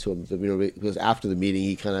conscience got to him, because after the meeting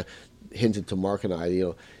he kind of hinted to Mark and I,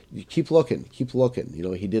 you keep looking. He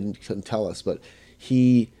couldn't tell us, but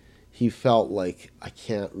he felt like, I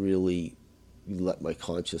can't really let my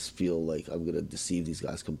conscience feel like I'm going to deceive these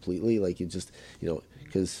guys completely. Like, it just,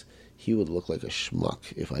 because he would look like a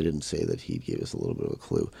schmuck if I didn't say that he gave us a little bit of a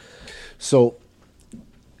clue. So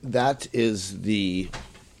that is the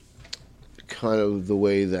kind of the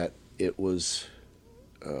way that it was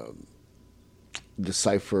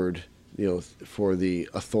deciphered, for the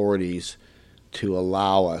authorities to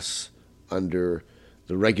allow us under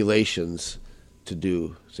the regulations to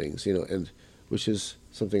do things, and which is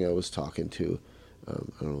something I was talking to, I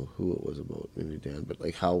don't know who it was about, maybe Dan, but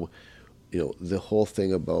like how, the whole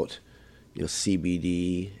thing about,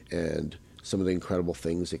 CBD and some of the incredible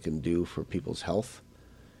things it can do for people's health.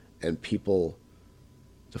 And people,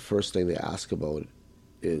 the first thing they ask about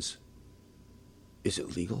is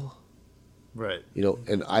it legal? Right.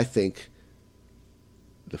 And I think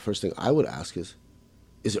the first thing I would ask is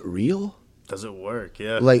it real? Does it work?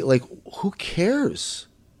 Yeah. Like who cares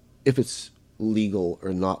if it's legal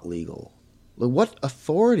or not legal? Like, what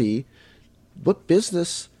authority, what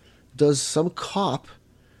business does some cop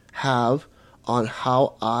have on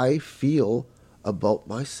how I feel about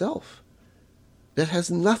myself? That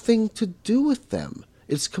has nothing to do with them.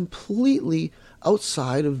 It's completely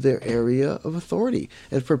outside of their area of authority.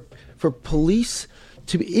 And for police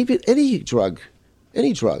to be, even any drug,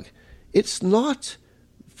 it's not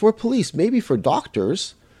for police, maybe for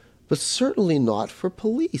doctors, but certainly not for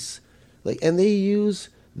police. And they use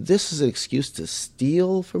this as an excuse to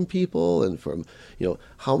steal from people, and from,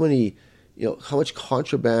 how much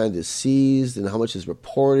contraband is seized and how much is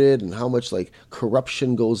reported and how much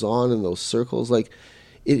corruption goes on in those circles.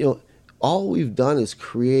 All we've done is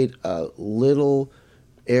create a little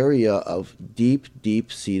area of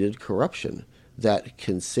deep-seated corruption that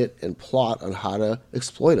can sit and plot on how to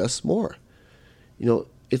exploit us more.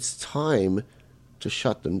 It's time to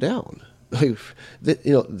shut them down.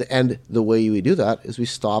 And the way we do that is we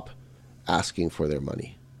stop asking for their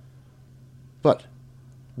money. But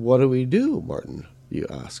what do we do, Martin, you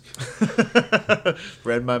ask?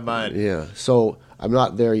 Read my mind. Yeah. So I'm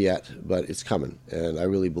not there yet, but it's coming. And I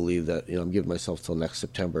really believe that, I'm giving myself till next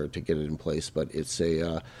September to get it in place. But it's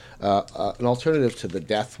an alternative to the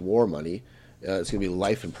death war money. It's going to be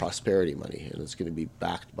life and prosperity money, and it's going to be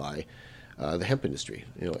backed by the hemp industry.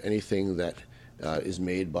 Anything that is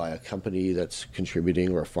made by a company that's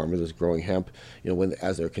contributing, or a farmer that's growing hemp,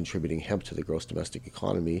 as they're contributing hemp to the gross domestic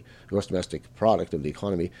product of the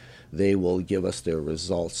economy, they will give us their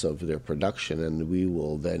results of their production, and we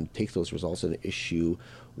will then take those results and issue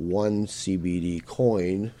one CBD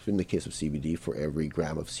coin, in the case of CBD, for every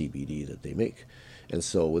gram of CBD that they make. And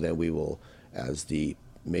so then we will, as the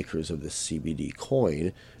makers of this CBD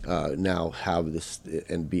coin, now have this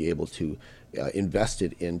and be able to invest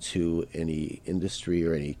it into any industry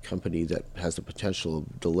or any company that has the potential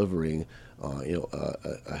of delivering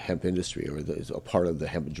a hemp industry, or is a part of the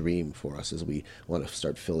hemp dream for us, as we want to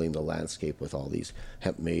start filling the landscape with all these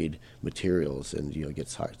hemp-made materials, and get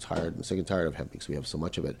tired and sick and tired of hemp because we have so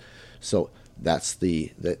much of it. So that's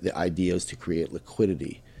the idea, is to create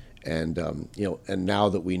liquidity, and and now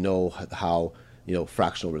that we know how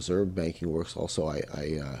fractional reserve banking works, also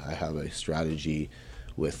I have a strategy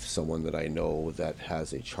with someone that I know that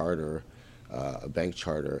has a charter, a bank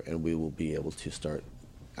charter, and we will be able to start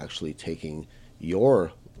actually taking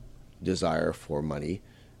your desire for money.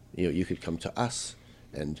 You could come to us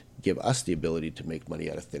and give us the ability to make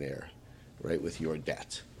money out of thin air, right, with your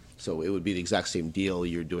debt. So it would be the exact same deal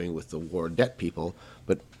you're doing with the war debt people,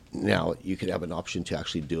 but now you could have an option to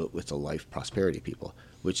actually do it with the life prosperity people,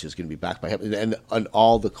 which is going to be backed by hemp. And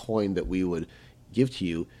all the coin that we would give to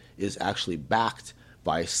you is actually backed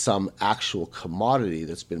by some actual commodity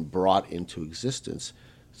that's been brought into existence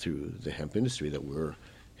through the hemp industry that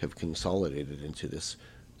have consolidated into this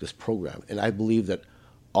program. And I believe that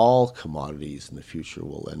all commodities in the future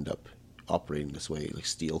will end up operating this way, like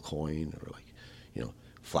steel coin, or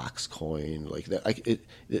flax coin, like that.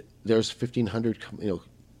 There's 1,500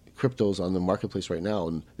 cryptos on the marketplace right now,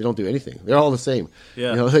 and they don't do anything. They're all the same.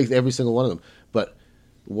 Yeah. Every single one of them. But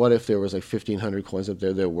what if there was 1,500 coins up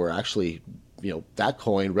there that were actually, that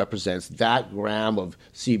coin represents that gram of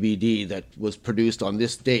CBD that was produced on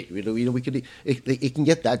this date. We could, it can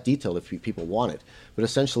get that detailed if people want it. But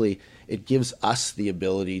essentially, it gives us the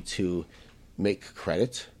ability to make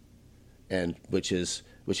credit, and which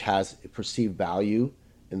has perceived value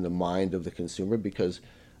in the mind of the consumer, because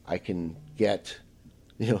I can get.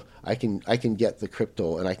 I can get the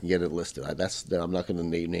crypto, and I can get it listed. I'm not going to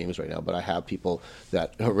name names right now, but I have people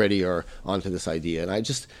that already are onto this idea. And I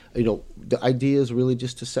just, the idea is really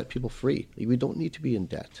just to set people free. We don't need to be in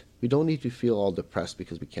debt. We don't need to feel all depressed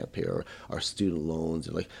because we can't pay our student loans.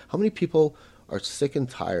 And how many people are sick and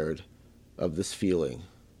tired of this feeling?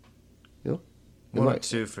 One or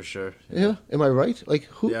two for sure. Yeah. Am I right?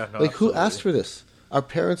 Who? Yeah, no, who absolutely. asked for this? Our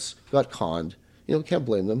parents got conned. Can't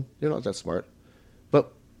blame them. They're not that smart.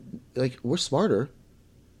 But we're smarter.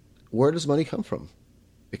 Where does money come from?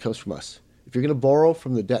 It comes from us. If you're going to borrow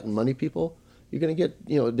from the debt and money people, you're going to get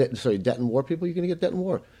debt and war people. You're going to get debt and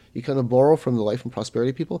war. You kind of borrow from the life and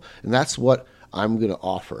prosperity people, and that's what I'm going to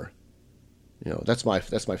offer. That's my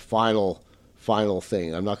final final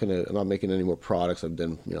thing. I'm not making any more products. I've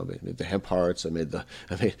done, I made the hemp hearts. I made the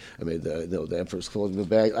Emperor's clothing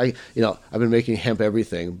bag. I've been making hemp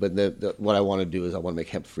everything. But what I want to do is I want to make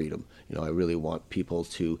hemp freedom. I really want people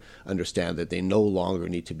to understand that they no longer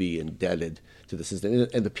need to be indebted to the system.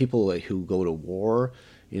 And the people who go to war,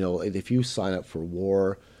 if you sign up for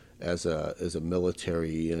war as a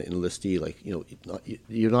military enlistee,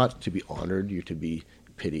 you're not to be honored. You're to be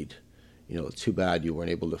pitied. It's too bad you weren't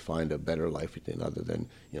able to find a better life other than,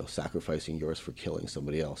 sacrificing yours for killing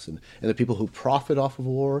somebody else. And the people who profit off of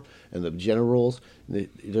war and the generals,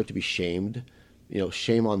 they're to be shamed.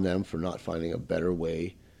 Shame on them for not finding a better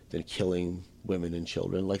way than killing women and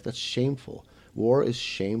children. That's shameful. War is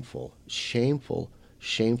shameful, shameful,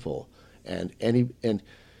 shameful. And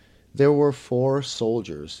there were 4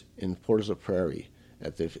 soldiers in Portage la Prairie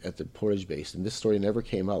at the Portage base, and this story never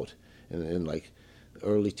came out in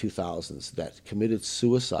early 2000s, that committed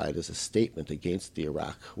suicide as a statement against the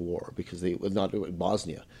Iraq War because they would not do it in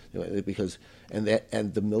Bosnia,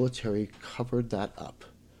 and the military covered that up.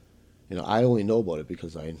 I only know about it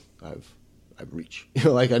because I've reach.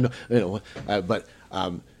 I know, but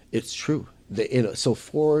it's true. So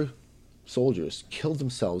 4 soldiers killed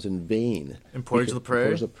themselves in vain in Portage la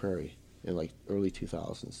Prairie in early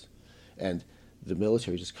 2000s, and the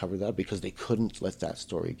military just covered that because they couldn't let that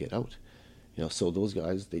story get out. So those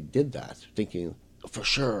guys, they did that thinking for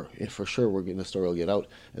sure the story will get out,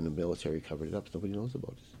 and the military covered it up. Nobody knows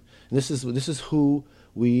about it. And this is who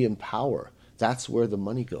we empower. That's where the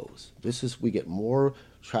money goes. We get more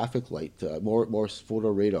traffic light, more photo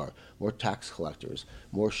radar, more tax collectors,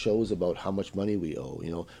 more shows about how much money we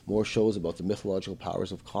owe, more shows about the mythological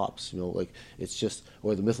powers of cops, it's just,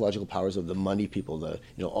 or the mythological powers of the money people,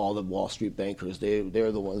 all the Wall Street bankers,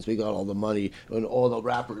 they're the ones, we got all the money, and all the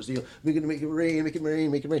rappers, we're going to make it rain, make it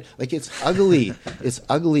rain, make it rain. It's ugly. It's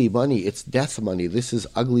ugly money. It's death money. This is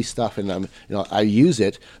ugly stuff, and I use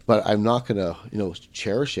it, but I'm not going to,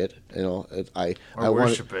 cherish it. I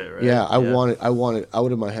worship it, right? Yeah, I want it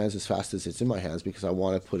out of my hands as fast as it's in my hands, because I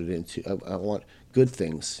want to put it into, I want good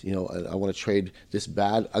things, I want to trade this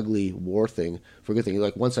bad, ugly war thing for good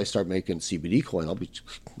things. Once I start making CBD coin, I'll be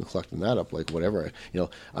collecting that up, whatever,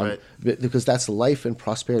 right. Because that's life and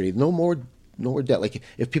prosperity. No more debt.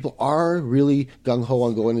 If people are really gung-ho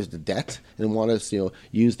on going into debt and want to,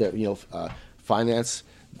 use their, finance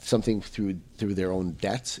something through their own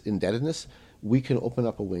indebtedness, we can open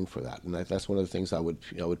up a wing for that, and that's one of the things I would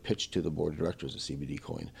pitch to the board of directors of CBD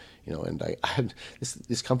Coin. And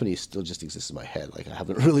this company still just exists in my head. I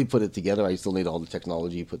haven't really put it together. I still need all the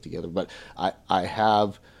technology put together, but I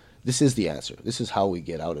have. This is the answer. This is how we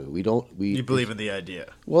get out of it. You believe in the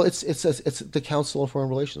idea? Well, it's the Council on Foreign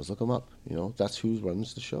Relations. Look them up. That's who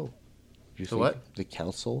runs the show. What? The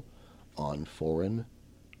Council on Foreign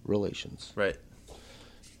Relations. Right.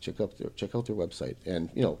 Check out their website,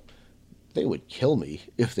 and they would kill me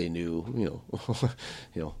if they knew,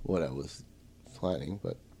 what I was planning,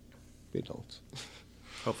 but they don't.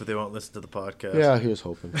 Hopefully they won't listen to the podcast. Yeah, here's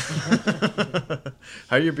hoping.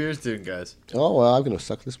 How are your beers doing, guys? Oh, well, I'm going to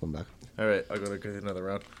suck this one back. All right, I'll go to get another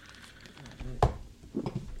round.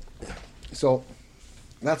 So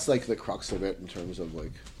that's the crux of it in terms of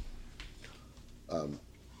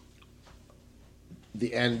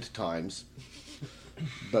the end times.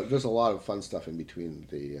 But there's a lot of fun stuff in between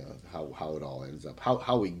the how it all ends up.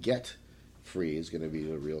 How we get free is going to be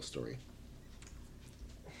the real story.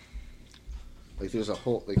 There's a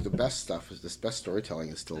whole the best stuff is this best storytelling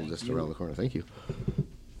is still just around the corner. Thank you.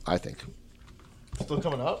 I think. Still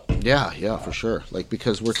coming up? Yeah, for sure.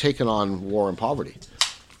 Because we're taking on war and poverty,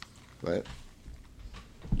 right?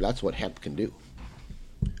 That's what hemp can do.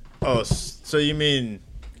 Oh, so you mean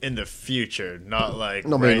in the future, not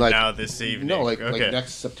now this evening? No, okay.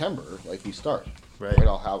 next September, we start. Right.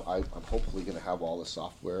 I'm hopefully going to have all the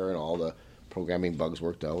software and all the programming bugs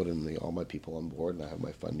worked out, and all my people on board, and I have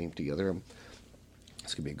my funding together.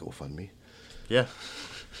 It's going to be a GoFundMe. Yeah.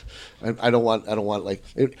 I don't want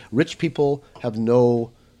rich people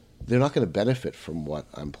they're not going to benefit from what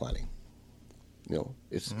I'm planning.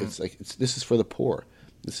 This is for the poor.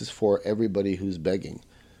 This is for everybody who's begging.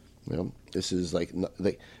 This is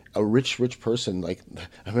a rich person. I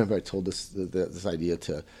remember I told this idea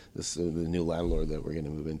to the new landlord that we're going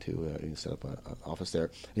to move into. He set up an office there.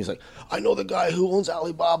 And he's like, I know the guy who owns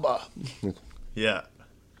Alibaba. Yeah.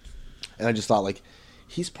 And I just thought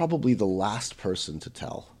he's probably the last person to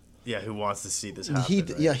tell. Yeah, who wants to see this happen?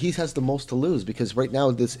 He has the most to lose, because right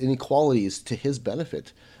now this inequality is to his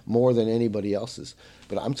benefit more than anybody else's.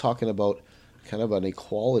 But I'm talking about kind of an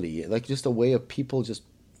equality, just a way of people just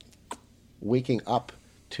waking up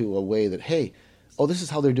to a way that, hey, oh, this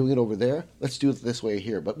is how they're doing it over there. Let's do it this way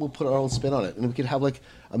here, but we'll put our own spin on it, and we could have like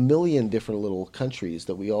a million different little countries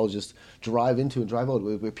that we all just drive into and drive out,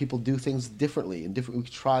 where people do things differently and different. We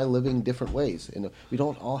try living different ways, and we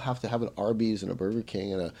don't all have to have an Arby's and a Burger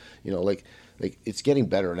King and like it's getting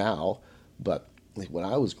better now, but. Like when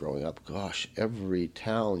I was growing up, gosh, every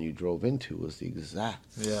town you drove into was the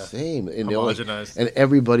exact same. And, homogenized. And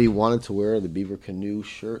everybody wanted to wear the Beaver Canoe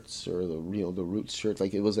shirts or the Roots shirts.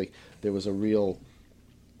 Like it was like there was a real,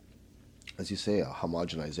 as you say, a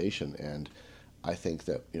homogenization. And I think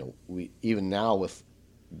that we even now with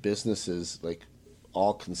businesses like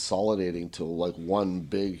all consolidating to like one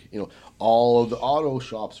big, all of the auto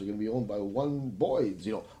shops are going to be owned by one Boyd's,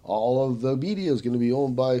 all of the media is going to be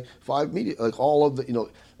owned by 5 media, like all of the,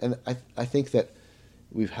 and I think that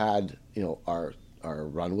we've had, our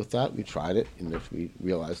run with that. We tried it, and if we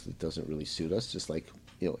realized it doesn't really suit us, just like,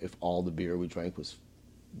 if all the beer we drank was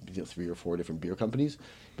 3 or 4 different beer companies,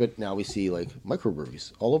 but now we see like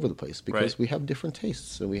microbreweries all over the place because we have different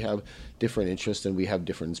tastes and we have different interests and we have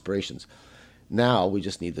different inspirations. Now we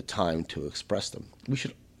just need the time to express them. We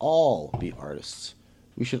should all be artists.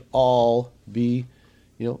 We should all be,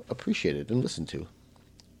 appreciated and listened to.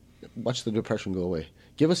 Watch the depression go away.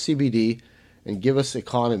 Give us CBD and give us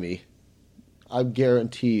economy. I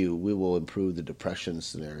guarantee you we will improve the depression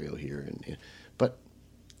scenario here. But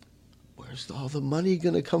where's all the money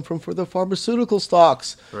going to come from for the pharmaceutical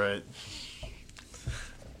stocks? Right.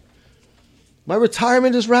 My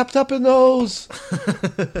retirement is wrapped up in those.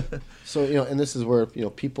 So, and this is where,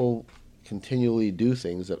 people continually do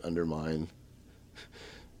things that undermine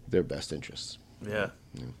their best interests. Yeah.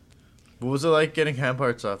 What was it like getting Hemp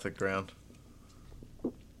Hearts off the ground?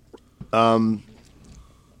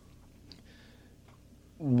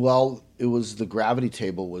 Well, it was the gravity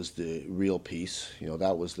table was the real piece.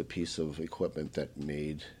 That was the piece of equipment that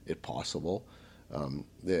made it possible.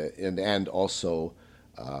 And also,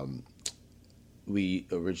 we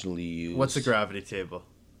originally used... What's a gravity table?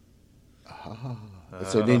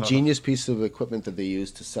 It's an ingenious piece of equipment that they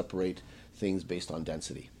use to separate things based on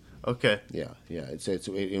density. Okay. Yeah. It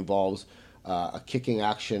involves a kicking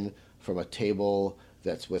action from a table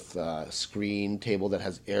that's with a screen table that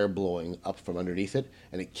has air blowing up from underneath it,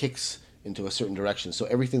 and it kicks into a certain direction. So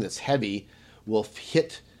everything that's heavy will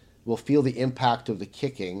feel the impact of the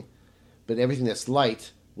kicking, but everything that's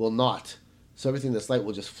light will not. So everything that's light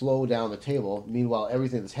will just flow down the table. Meanwhile,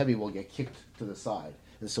 everything that's heavy will get kicked to the side.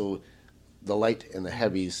 And so the light and the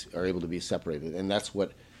heavies are able to be separated. And that's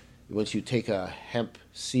what, once you take a hemp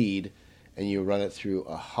seed and you run it through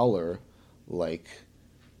a huller, like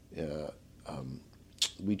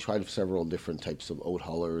we tried several different types of oat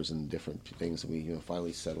hullers and different things, and we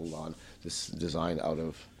finally settled on this design out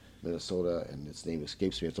of Minnesota, and its name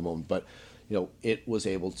escapes me at the moment. But it was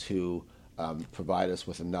able to provide us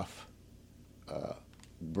with enough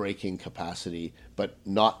breaking capacity, but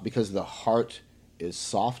not because the heart is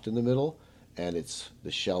soft in the middle and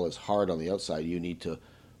the shell is hard on the outside. You need to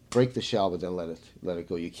break the shell, but then let it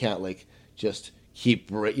go. You can't just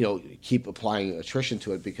keep applying attrition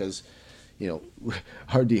to it, because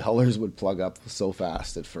our dehullers would plug up so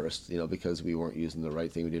fast at first, because we weren't using the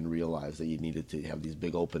right thing. We didn't realize that you needed to have these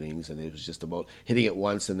big openings, and it was just about hitting it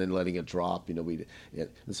once and then letting it drop. And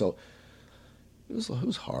so it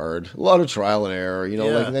was hard. A lot of trial and error.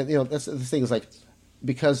 That's the thing is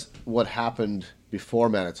because what happened before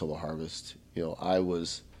Manitoba Harvest. I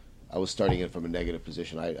was starting it from a negative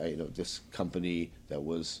position. I this company that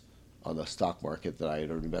was on the stock market that I had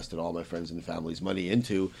invested all my friends and family's money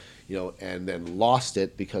into, and then lost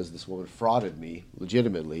it because this woman frauded me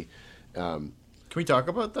legitimately. Can we talk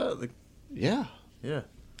about that? Yeah.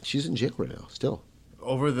 She's in jail right now, still.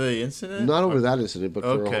 Over the incident? Not over that incident, but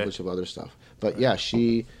for a whole bunch of other stuff. But yeah,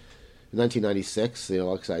 she, in 1996,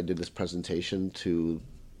 because I did this presentation to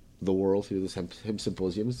the world through this hemp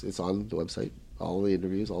symposium. It's on the website. All the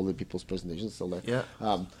interviews, all the people's presentations still there. Yeah.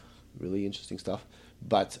 Really interesting stuff.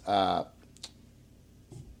 But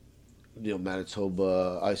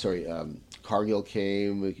Manitoba. Cargill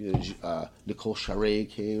came. Nicole Charret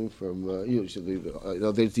came from.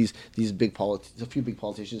 There's these big a few big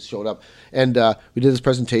politicians showed up, and we did this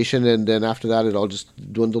presentation, and then after that, it all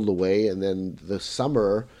just dwindled away. And then the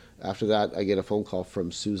summer after that, I get a phone call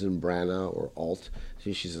from Susan Brana or Alt.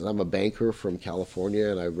 She says, I'm a banker from California,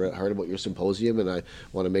 and I heard about your symposium, and I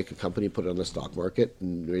want to make a company, put it on the stock market,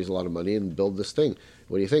 and raise a lot of money and build this thing.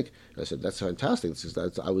 What do you think? I said, that's fantastic. This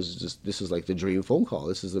is like the dream phone call.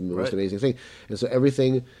 This is the most amazing thing. And so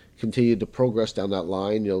everything continued to progress down that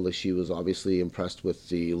line. Like she was obviously impressed with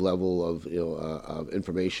the level of of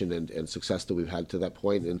information and success that we've had to that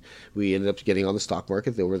point, and we ended up getting on the stock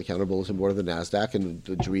market, the over-the-counter bulletin board of the NASDAQ, and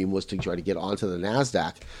the dream was to try to get onto the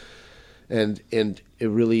NASDAQ. And it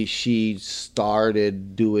really, she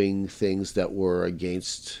started doing things that were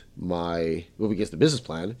against against the business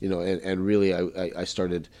plan, and really I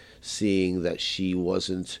started seeing that she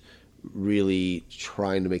wasn't really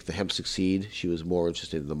trying to make the hemp succeed. She was more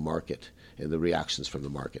interested in the market and the reactions from the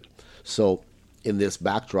market. So in this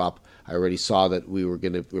backdrop, I already saw that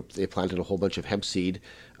they planted a whole bunch of hemp seed,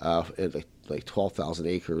 like 12,000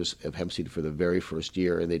 acres of hemp seed for the very first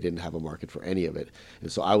year, and they didn't have a market for any of it.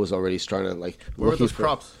 And so I was already starting to Where were those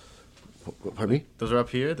crops? Pardon me? Those are up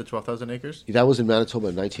here, the 12,000 acres? That was in Manitoba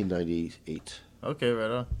in 1998. Okay, right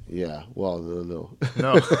on. Yeah, well, no.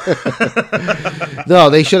 No. No,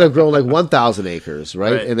 they should have grown like 1,000 acres,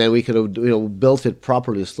 right? Right? And then we could have built it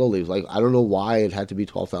properly, slowly. It was like, I don't know why it had to be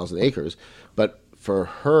 12,000 acres, but for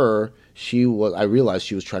her, I realized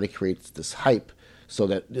she was trying to create this hype so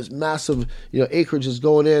that this massive, acreage is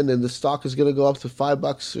going in, and the stock is going to go up to $5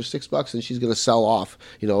 or $6, and she's going to sell off,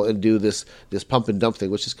 and do this pump and dump thing,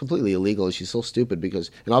 which is completely illegal. And she's so stupid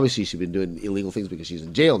and obviously she's been doing illegal things because she's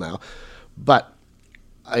in jail now. But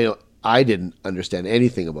I didn't understand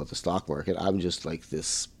anything about the stock market. I'm just like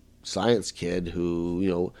this science kid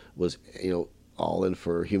who was all in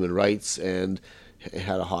for human rights and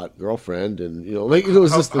had a hot girlfriend, and like it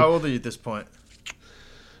was how old are you at this point?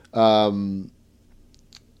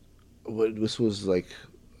 This was like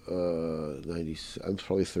 90. I'm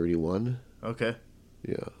probably 31. Okay.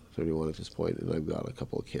 Yeah, 31 at this point, and I've got a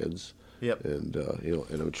couple of kids. Yep. And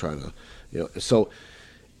and I'm trying to, so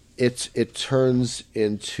it turns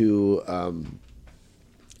into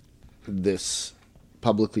this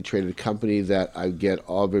publicly traded company that I get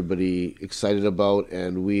everybody excited about,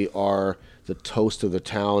 and we are the toast of the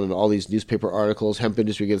town, and all these newspaper articles. Hemp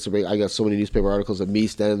industry gets I got so many newspaper articles of me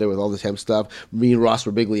standing there with all this hemp stuff. Me and Ross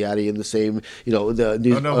Robigliati in the same, the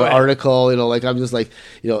news article. Like I'm just like,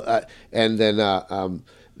 and then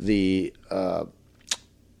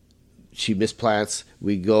she misplants.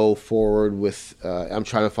 We go forward with. I'm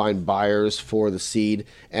trying to find buyers for the seed,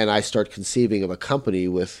 and I start conceiving of a company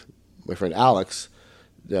with my friend Alex.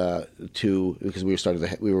 Because we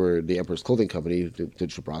were the Emperor's Clothing Company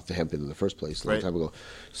that brought the hemp in the first place a long time ago.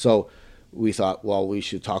 So we thought, well, we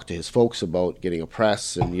should talk to his folks about getting a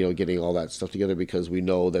press and getting all that stuff together, because we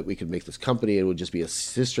know that we could make this company. It would just be a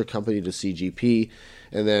sister company to CGP.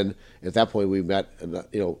 And then at that point, we met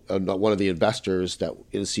one of the investors that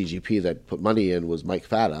in CGP that put money in was Mike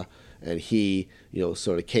Fata. And he,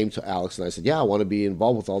 sort of came to Alex, and I said, yeah, I want to be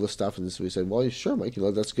involved with all this stuff. And so we said, well, sure, Mike,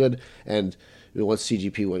 that's good. And once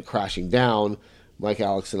CGP went crashing down, Mike,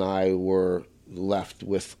 Alex, and I were left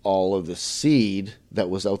with all of the seed that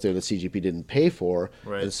was out there that CGP didn't pay for.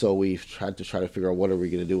 Right. And so we had to try to figure out what are we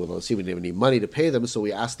going to do with all the seed. We didn't have any money to pay them, so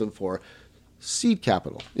we asked them for seed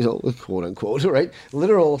capital, quote unquote, right?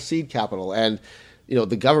 Literal seed capital. And,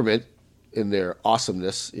 the government, in their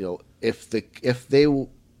awesomeness, if they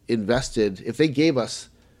gave us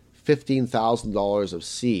 $15,000 of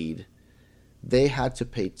seed, they had to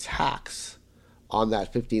pay tax on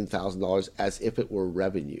that $15,000 as if it were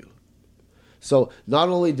revenue. So not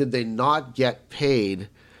only did they not get paid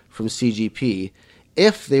from CGP,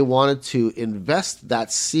 if they wanted to invest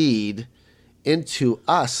that seed into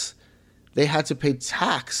us, they had to pay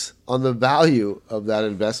tax on the value of that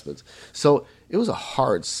investment. So it was a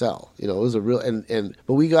hard sell. It was a real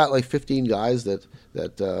but we got like 15 guys that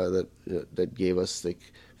gave us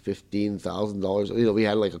like $15,000. We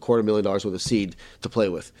had like $250,000 worth of seed to play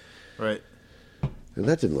with. Right. And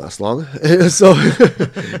that didn't last long. It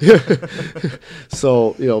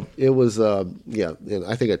was and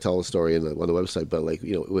I think I tell the story on the website, but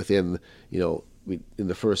within in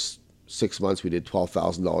the first 6 months we did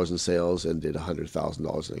 $12,000 in sales and did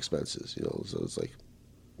 $100,000 in expenses. So it's like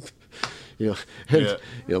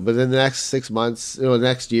but then the next 6 months,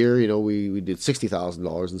 next year, we did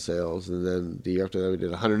 $60,000 in sales, and then the year after that we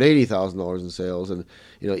did $180,000 in sales, and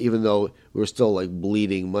even though we were still like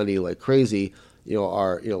bleeding money like crazy,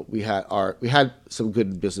 we had some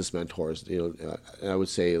good business mentors, and I would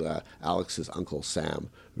say Alex's uncle Sam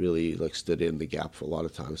really stood in the gap for a lot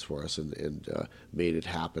of times for us and made it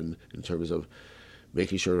happen in terms of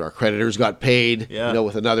making sure our creditors got paid,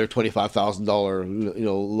 with another $25,000,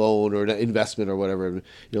 loan or investment or whatever.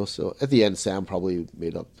 So at the end, Sam probably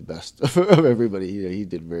made up the best of everybody. He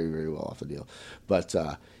did very, very well off the deal, but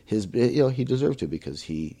he deserved to, because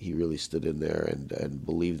he really stood in there and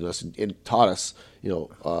believed in us and taught us.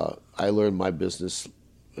 I learned my business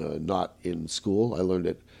not in school. I learned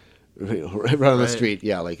it right on the street.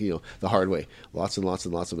 Yeah, like the hard way. Lots and lots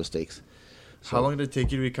and lots of mistakes. So, how long did it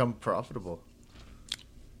take you to become profitable?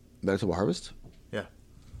 Manitoba Harvest. Yeah.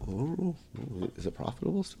 I don't know. Is it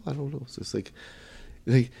profitable still? I don't know. It's just like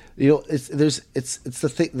it's the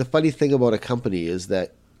thing. The funny thing about a company is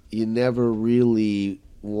that you never really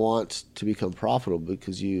want to become profitable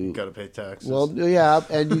because you got to pay taxes. Well, yeah,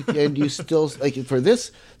 and you still like for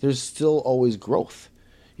this. There's still always growth.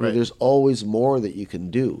 Right. There's always more that you can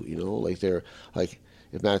do. Like they're like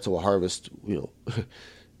if Manitoba Harvest.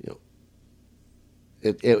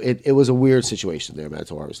 It was a weird situation there,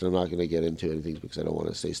 Manitoba Harvest. And I'm not going to get into anything because I don't want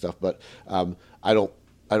to say stuff. But I don't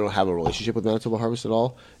have a relationship with Manitoba Harvest at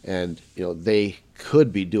all, and they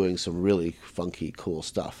could be doing some really funky, cool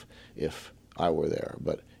stuff if I were there.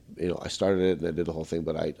 But I started it and I did the whole thing.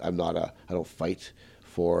 But I don't fight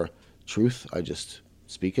for truth. I just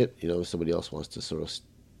speak it. If somebody else wants to sort of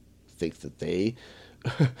think that they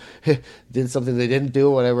did something they didn't do,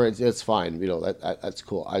 whatever, it's fine. That's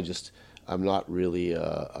cool. I'm not really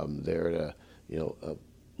there to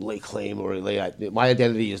lay claim or my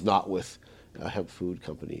identity is not with a hemp food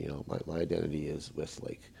company. My identity is with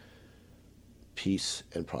like peace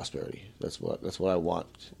and prosperity. That's what I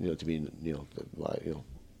want. To be.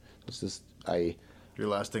 It's just your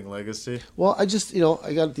lasting legacy. Well, I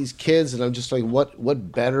got these kids, and I'm just like,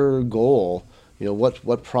 what better goal?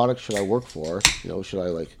 What product should I work for? Should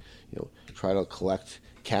I try to collect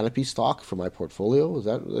Canopy stock for my portfolio? Is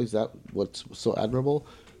that what's so admirable?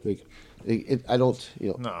 I don't.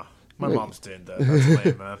 No, my mom's doing that. That's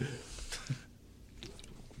lame, man.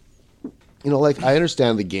 I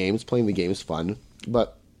understand the games. Playing the game is fun,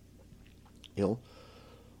 but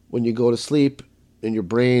when you go to sleep and your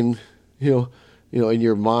brain, and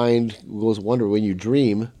your mind goes wonder when you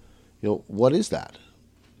dream, what is that?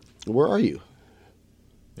 Where are you?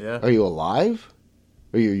 Yeah. Are you alive?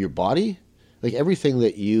 Are you your body? Like everything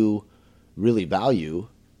that you really value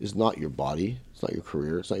is not your body. It's not your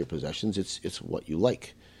career. It's not your possessions. It's what you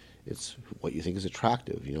like. It's what you think is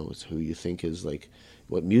attractive. It's who you think is like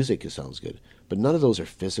what music sounds good. But none of those are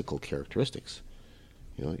physical characteristics.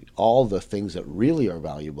 All the things that really are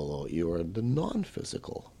valuable about you are the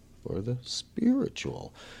non-physical or the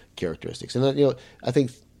spiritual characteristics. And I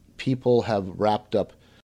think people have wrapped up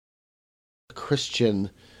Christian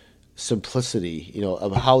simplicity,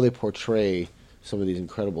 of how they portray some of these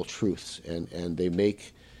incredible truths, and they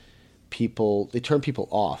make people, they turn people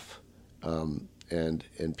off, and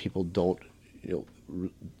people don't,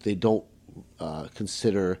 they don't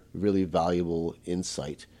consider really valuable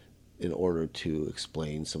insight in order to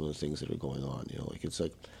explain some of the things that are going on. It's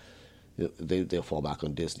like they'll fall back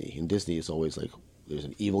on Disney, and Disney is always like there's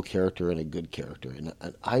an evil character and a good character, and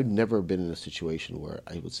I've never been in a situation where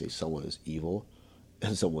I would say someone is evil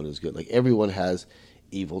and someone is good. Like everyone has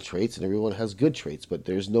evil traits and everyone has good traits, but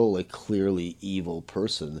there's no like clearly evil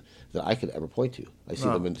person that I could ever point to. I see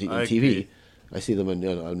them in TV, agree. I see them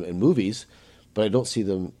in movies, but I don't see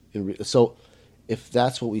them in. So if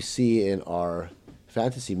that's what we see in our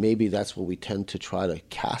fantasy, maybe that's what we tend to try to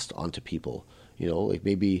cast onto people. Like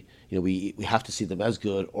maybe we have to see them as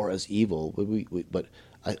good or as evil, but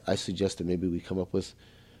I suggest that maybe we come up with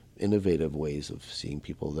innovative ways of seeing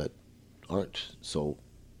people that aren't so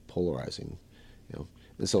polarizing,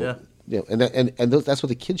 and so and that's what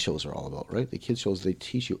the kids shows are all about, right? The kids shows, they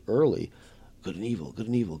teach you early good and evil, good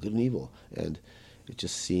and evil, good and evil, and it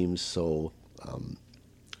just seems so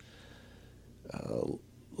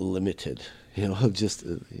limited,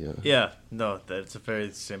 Yeah, no, that's a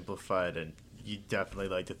very simplified, and you definitely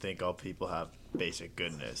like to think all people have basic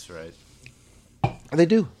goodness, right? And they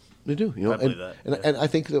do. I believe that. And I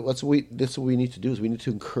think that's what we need to do is we need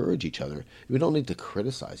to encourage each other. We don't need to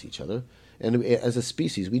criticize each other. And as a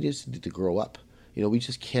species, we just need to grow up. We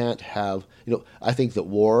just can't have. I think that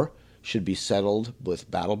war should be settled with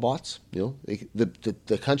battle bots.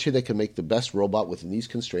 The country that can make the best robot within these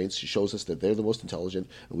constraints shows us that they're the most intelligent,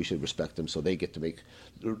 and we should respect them. So they get to make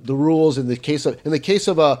the rules. In the case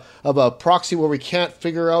of a proxy where we can't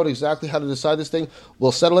figure out exactly how to decide this thing,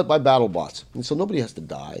 we'll settle it by battle bots. And so nobody has to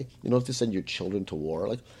die. You don't have to send your children to war.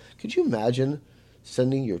 Like, could you imagine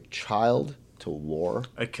sending your child to war?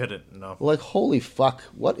 I couldn't. No. Like, holy fuck!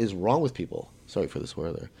 What is wrong with people? Sorry for the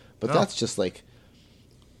swear there, but no. That's just like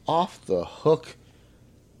off the hook,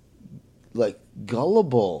 like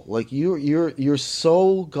gullible. Like you're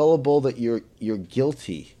so gullible that you're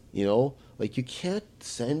guilty. Like you can't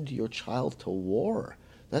send your child to war.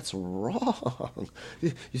 That's wrong.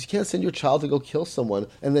 You can't send your child to go kill someone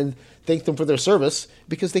and then thank them for their service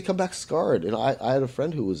because they come back scarred. And I had a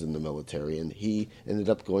friend who was in the military, and he ended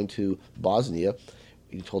up going to Bosnia.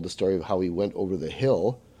 He told the story of how he went over the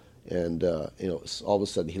hill And all of a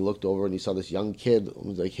sudden he looked over and he saw this young kid,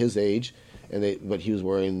 like his age, but he was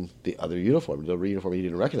wearing the other uniform, the uniform he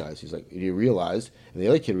didn't recognize. He realized, and the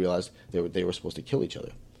other kid realized they were supposed to kill each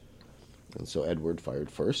other. And so Edward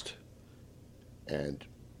fired first. And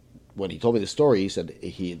when he told me the story, he said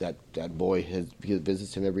that boy he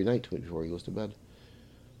visits him every night before he goes to bed.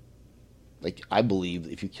 Like, I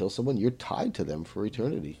believe if you kill someone, you're tied to them for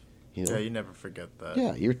eternity. Yeah, you never forget that.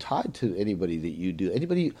 Yeah, you're tied to anybody that you do.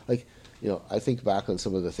 Anybody, like, I think back on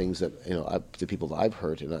some of the things that, the people that I've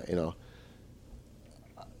hurt, and,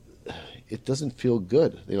 it doesn't feel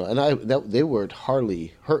good, and they weren't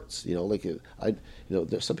hardly hurts,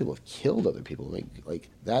 there's some people have killed other people. Like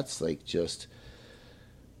that's like just,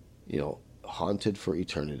 haunted for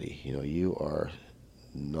eternity. You are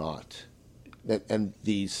not, and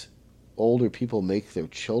these older people make their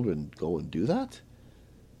children go and do that.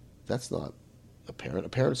 That's not a parent. A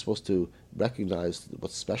parent's supposed to recognize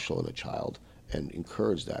what's special in a child and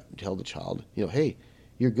encourage that and tell the child, hey,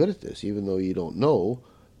 you're good at this, even though you don't know,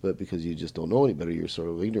 but because you just don't know any better, you're sort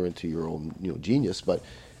of ignorant to your own, genius. But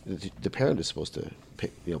the parent is supposed to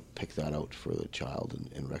pick that out for the child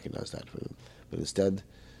and recognize that for them. But instead,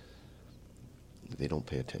 they don't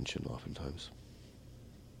pay attention oftentimes.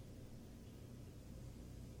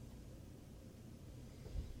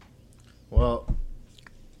 Well,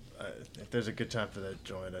 if there's a good time for that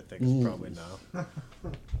joint, I think it's probably now.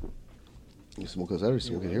 You smoke us out or you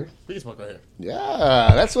smoke it here? We can smoke right here.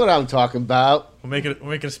 Yeah, that's what I'm talking about. We'll make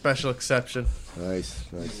it a special exception. Nice.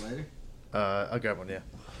 I'll grab one, yeah.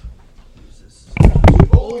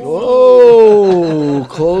 Whoa,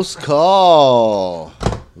 close call.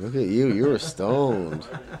 Look at you, you were stoned.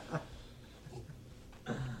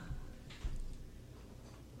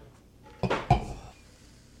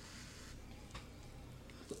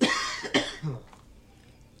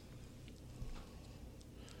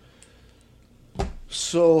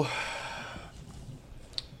 So,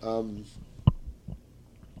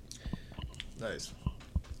 nice.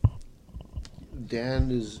 Dan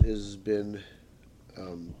has been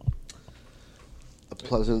a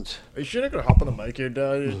pleasant. Are you sure you're not gonna hop on the mic here,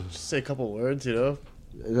 Dad? Just say a couple words, A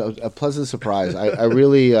pleasant surprise. I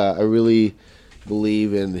really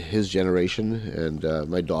believe in his generation, and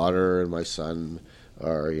my daughter and my son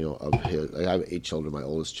are of his. I have 8 children. My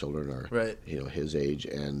oldest children are right. His age,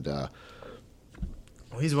 and.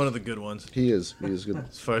 Well, he's one of the good ones. He is good.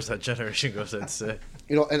 As far as that generation goes, I'd say.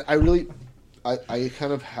 And I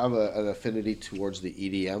kind of have an affinity towards the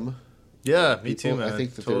EDM. Yeah, me too, man. I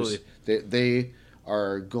think that totally. They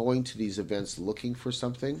are going to these events looking for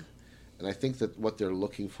something, and I think that what they're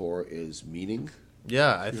looking for is meaning.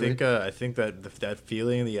 Yeah, I think that that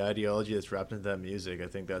feeling, the ideology that's wrapped into that music, I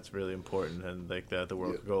think that's really important, and like that the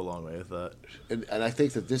world could go a long way with that. And I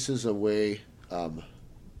think that this is a way.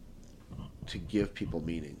 To give people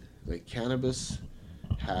meaning. Like, cannabis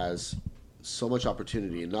has so much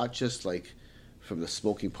opportunity, and not just like from the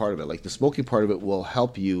smoking part of it. Like, the smoking part of it will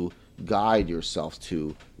help you guide yourself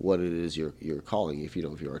to what it is you're calling. If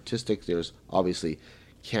you're artistic, there's obviously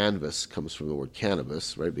canvas comes from the word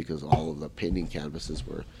cannabis, right? Because all of the painting canvases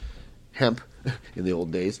were hemp in the old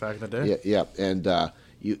days. Back in the day. Yeah. And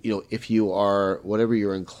if you are whatever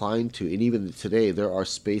you're inclined to, and even today there are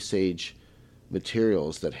space age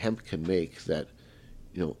materials that hemp can make that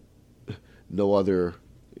no other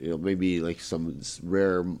maybe like some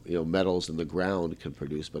rare metals in the ground can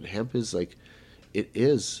produce, but hemp is like it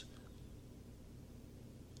is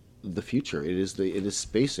the future. It is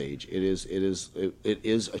space age. It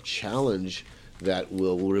is a challenge that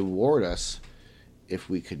will reward us if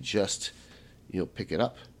we could just pick it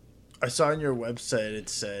up. I saw on your website it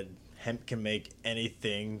said hemp can make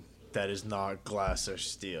anything that is not glass or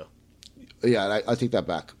steel. Yeah, I take that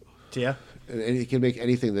back. Yeah? And it can make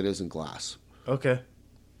anything that isn't glass. Okay.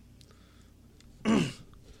 It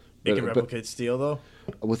can replicate steel, though?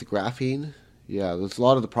 With graphene, yeah, there's a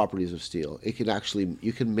lot of the properties of steel. It can actually,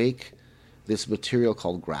 you can make this material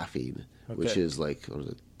called graphene, which is like, what is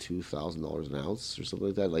it, $2,000 an ounce or something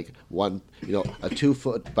like that? Like a 2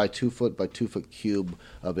 foot by 2 foot by 2 foot cube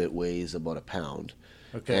of it weighs about a pound.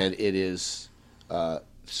 Okay. And it is...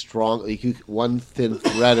 strong. One thin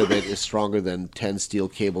thread of it is stronger than 10 steel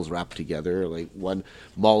cables wrapped together. Like, one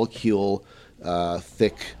molecule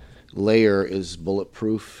thick layer is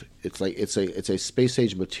bulletproof. It's a space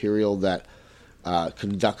age material that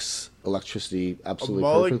conducts electricity absolutely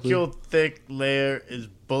perfectly. A molecule thick layer is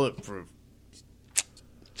bulletproof.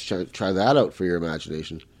 Try that out for your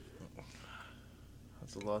imagination.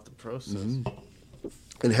 That's a lot to process. Mm-hmm.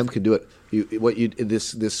 And hemp can do it.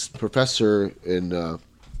 This professor in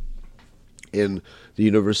the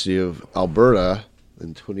University of Alberta,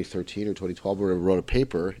 in 2013 or 2012, where I wrote a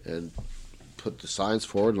paper and put the science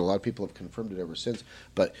forward, and a lot of people have confirmed it ever since.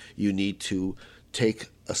 But you need to take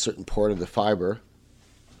a certain part of the fiber,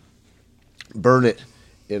 burn it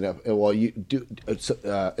expose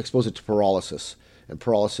it to pyrolysis, and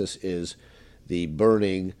pyrolysis is the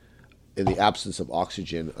burning in the absence of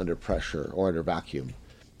oxygen under pressure or under vacuum.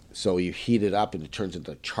 So you heat it up and it turns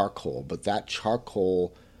into charcoal, but that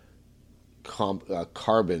charcoal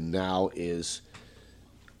carbon now is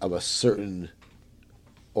of a certain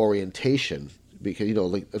orientation, because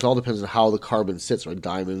like it all depends on how the carbon sits, right?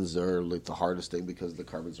 Diamonds are like the hardest thing because the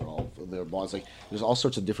carbons are all in their bonds. Like there's all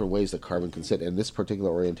sorts of different ways that carbon can sit, and this particular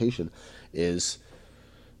orientation is,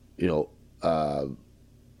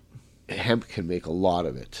 hemp can make a lot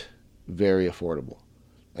of it very affordable,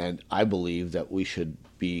 and I believe that we should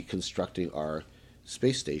be constructing our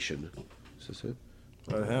space station. Is this it?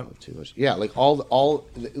 Too much. Yeah, like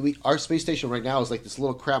our space station right now is like this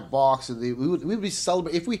little crap box, and we would be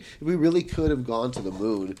celebrating if we really could have gone to the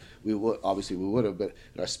moon. We would have, but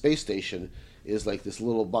our space station is like this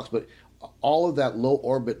little box. But all of that low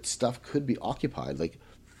orbit stuff could be occupied, like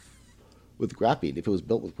with graphene. If it was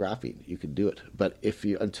built with graphene, you could do it. But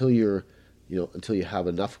until you have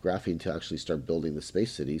enough graphene to actually start building the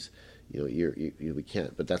space cities, we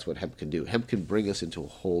can't. But that's what hemp can do. Hemp can bring us into a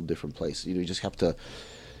whole different place. You have to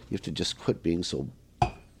just quit being so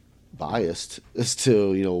biased as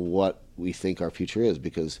to what we think our future is,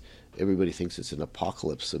 because everybody thinks it's an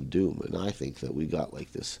apocalypse of doom, and I think that we got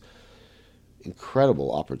like this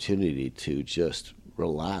incredible opportunity to just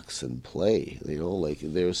relax and play. Like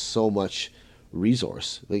there's so much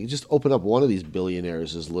resource. Like just open up one of these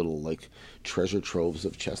billionaires' little like treasure troves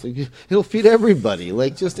of chests. Like, it'll feed everybody.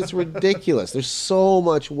 Like just it's ridiculous. There's so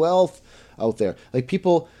much wealth out there. Like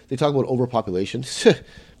people, they talk about overpopulation.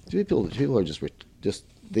 people are just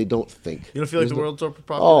they don't think. You don't feel like the world's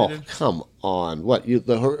overpopulated? Oh, come on. What?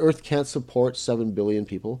 The Earth can't support 7 billion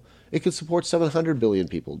people. It can support 700 billion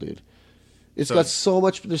people, dude. Got so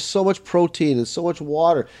much. There's so much protein and so much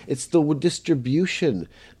water. It's the distribution.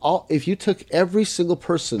 If you took every single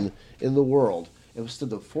person in the world and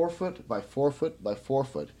stood them 4 foot by 4 foot by 4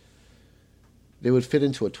 foot, they would fit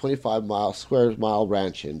into a 25 square mile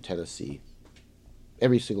ranch in Tennessee.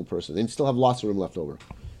 Every single person. They'd still have lots of room left over.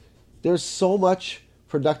 There's so much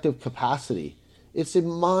productive capacity. It's a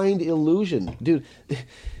mind illusion, dude.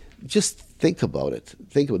 Just think about it.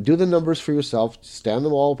 Do the numbers for yourself. Stand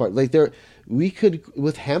them all apart. Like we could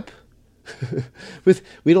with hemp.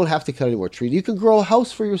 We don't have to cut any more trees. You can grow a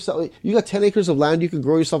house for yourself. You got 10 acres of land. You can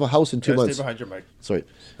grow yourself a house in 2 months. Stay behind your mic. Sorry.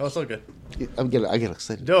 Oh, it's all good. I get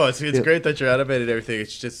excited. No, it's great that you're animated and everything.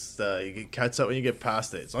 It's just you get cuts out when you get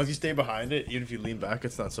past it. As long as you stay behind it, even if you lean back,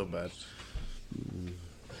 it's not so bad.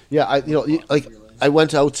 Yeah, I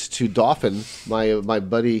went out to Dauphin. My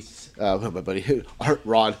buddy,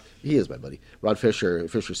 Rod. He is my buddy. Rod Fisher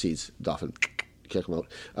Seeds, Dauphin. Check him out.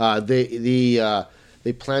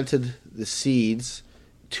 They planted the seeds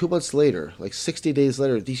 2 months later, like 60 days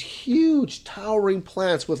later. These huge, towering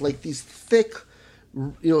plants with like these thick,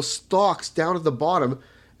 stalks down at the bottom.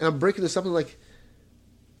 And I'm breaking this up and like,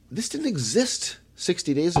 this didn't exist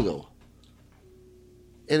 60 days ago.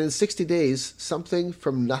 And in 60 days, something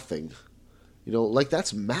from nothing, like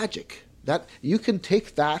that's magic. That you can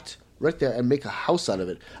take that right there and make a house out of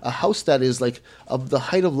it. A house that is like of the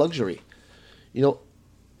height of luxury.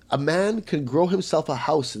 A man can grow himself a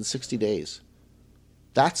house in 60 days.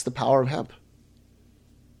 That's the power of hemp.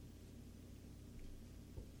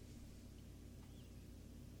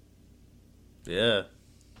 Yeah.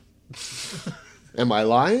 Am I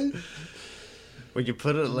lying? When you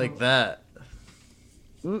put it like that.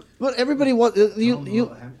 But everybody wants well,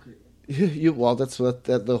 that's what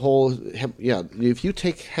the whole hemp. Yeah, if you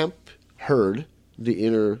take hemp hurd, the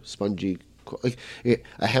inner spongy, like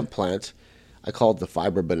a hemp plant, I call it the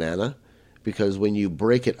fiber banana, because when you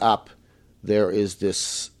break it up, there is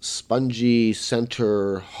this spongy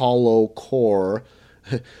center hollow core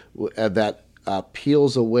that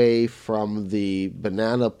peels away from the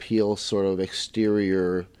banana peel sort of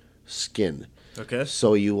exterior skin. Okay.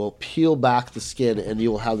 So you will peel back the skin and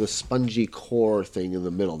you will have the spongy core thing in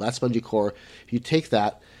the middle. That spongy core, if you take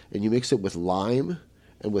that and you mix it with lime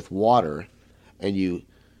and with water and you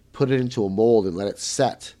put it into a mold and let it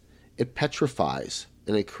set, it petrifies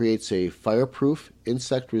and it creates a fireproof,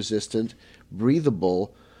 insect-resistant,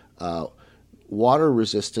 breathable,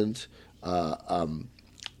 water-resistant,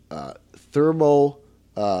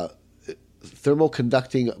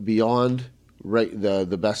 thermo-conducting beyond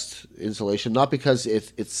the best insulation, not because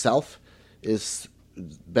it itself is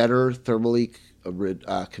better thermally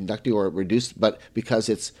conducting or reduced, but because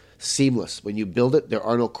it's seamless. When you build it, there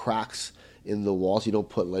are no cracks in the walls. You don't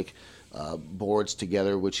put like boards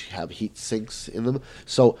together which have heat sinks in them.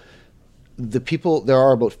 So there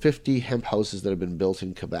are about 50 hemp houses that have been built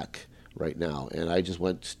in Quebec right now, and I just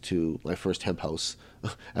went to my first hemp house.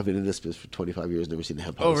 I've been in this business for 25 years, never seen a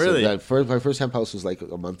hemp house. Oh, really? So my first hemp house was like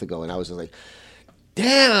a month ago, and I was just like,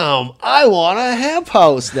 damn, I want a hemp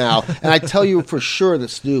house now. And I tell you for sure that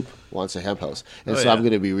Snoop wants a hemp house. And I'm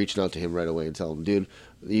going to be reaching out to him right away and tell him, dude,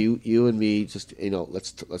 you and me, just,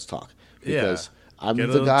 let's talk. Because I'm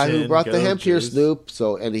the guy who brought the hemp here, Snoop.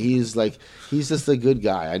 So, and he's just a good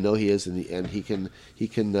guy. I know he is, and he can,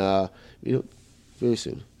 very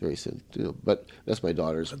soon. But that's my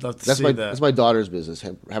daughter's. That's my daughter's business,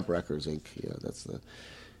 Hemp Records Inc.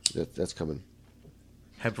 Yeah, that's coming.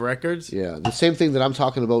 Hemp Records? Yeah, the same thing that I'm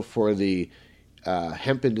talking about for the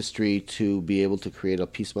hemp industry to be able to create a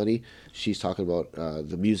piece money. She's talking about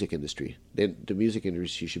the music industry. The music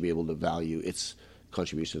industry should be able to value its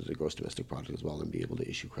contribution to the gross domestic product as well and be able to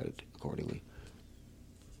issue credit accordingly.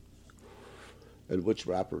 And which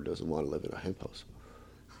rapper doesn't want to live in a hemp house?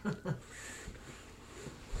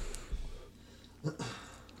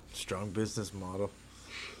 Strong business model.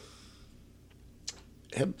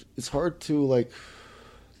 Hemp, it's hard to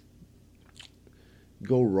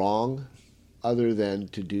go wrong other than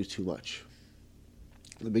to do too much.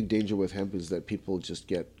 The big danger with hemp is that people just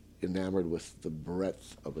get enamored with the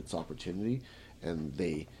breadth of its opportunity, and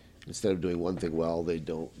they, instead of doing one thing well, they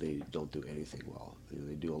don't do anything well.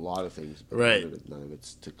 They do a lot of things, but none of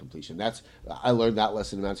it's to completion. I learned that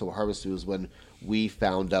lesson in Manitoba Harvest. It was when we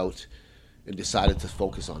found out and decided to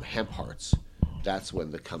focus on hemp hearts. That's when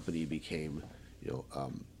the company became,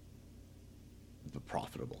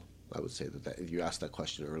 profitable. I would say that if you asked that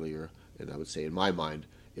question earlier, and I would say in my mind,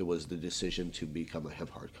 it was the decision to become a hemp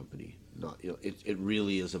heart company. Not, it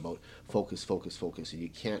really is about focus, and you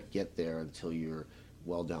can't get there until you're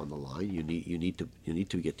well down the line. You need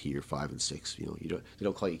to get to year 5 and 6. They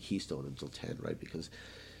don't call you Keystone until 10, right? Because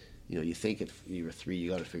you think at year 3 you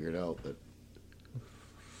got to figure it out, but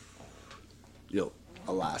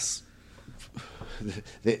alas,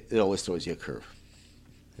 it always throws you a curve.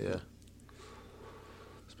 Yeah.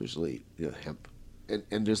 Especially hemp,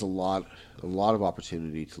 and there's a lot of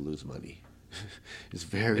opportunity to lose money. It's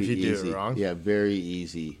very easy. If you do it wrong. Yeah, very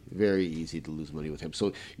easy to lose money with hemp.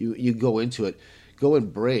 So you go into it. Go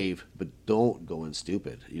in brave, but don't go in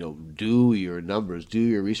stupid. Do your numbers, do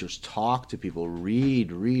your research, talk to people,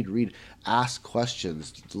 read, ask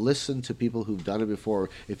questions, listen to people who've done it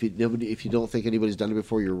before. If you don't think anybody's done it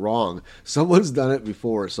before, you're wrong. Someone's done it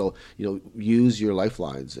before, so use your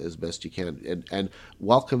lifelines as best you can, and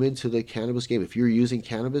welcome into the cannabis game. If you're using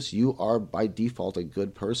cannabis, you are by default a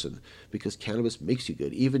good person because cannabis makes you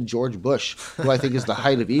good. Even George Bush, who I think is the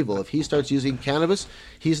height of evil, if he starts using cannabis,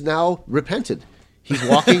 he's now repented. He's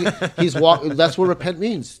walking. That's what repent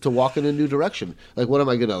means, to walk in a new direction. Like, what am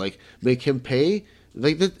I gonna make him pay?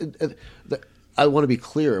 I want to be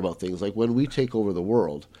clear about things. Like, when we take over the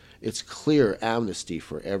world, it's clear amnesty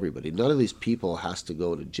for everybody. None of these people has to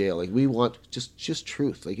go to jail. Like, we want just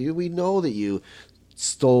truth. Like, we know that you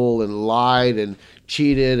stole and lied and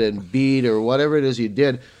cheated and beat or whatever it is you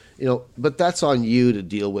did. But that's on you to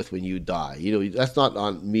deal with when you die. That's not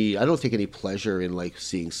on me. I don't take any pleasure in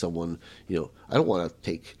seeing someone. I don't want to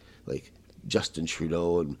take Justin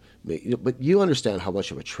Trudeau and but you understand how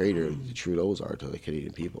much of a traitor the Trudeaus are to the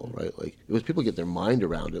Canadian people, right? If people get their mind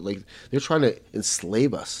around it, they're trying to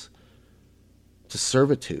enslave us to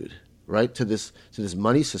servitude, right? To this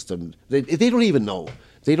money system. They don't even know.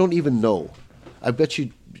 They don't even know. I bet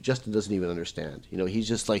you Justin doesn't even understand. He's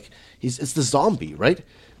just it's the zombie, right?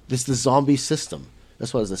 It's the zombie system.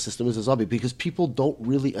 That's why the system is a zombie, because people don't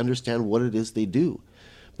really understand what it is they do.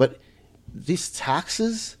 But these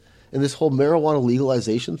taxes and this whole marijuana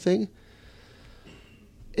legalization thing,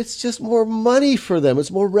 it's just more money for them.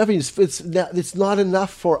 It's more revenue. It's not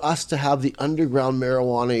enough for us to have the underground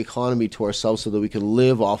marijuana economy to ourselves so that we can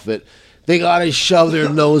live off it. They got to shove their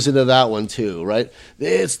nose into that one too, right?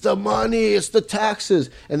 It's the money, it's the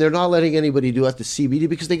taxes. And they're not letting anybody do it at the CBD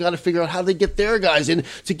because they got to figure out how they get their guys in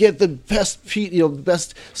to get the best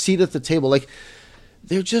seat at the table.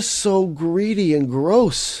 They're just so greedy and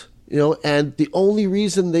gross, and the only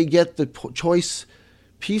reason they get the choice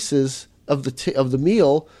pieces of the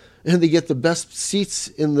meal and they get the best seats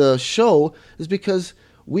in the show is because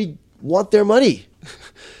we want their money.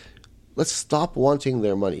 Let's stop wanting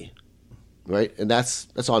their money. Right, and that's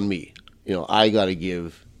on me. I got to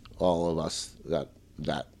give all of us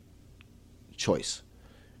that choice,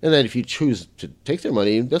 and then if you choose to take their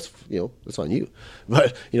money, that's on you.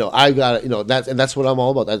 But I got that's what I'm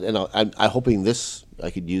all about. And I'm hoping this I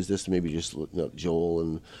could use this to maybe just Joel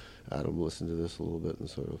and Adam listen to this a little bit and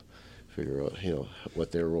sort of figure out,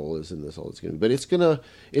 what their role is in this. All it's going to be, but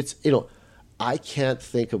I can't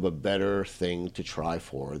think of a better thing to try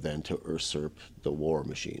for than to usurp the war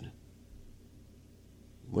machine.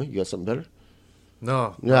 What, you got something better?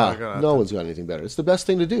 No. No one's got anything better. It's the best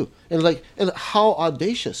thing to do. And how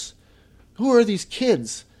audacious. Who are these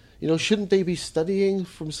kids? Shouldn't they be studying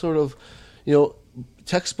from sort of,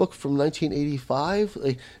 textbook from 1985?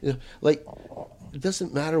 It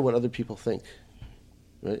doesn't matter what other people think,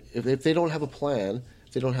 right? If they don't have a plan,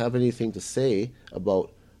 if they don't have anything to say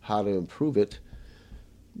about how to improve it,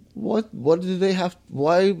 what do they have?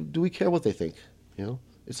 Why do we care what they think?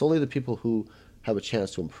 It's only the people who have a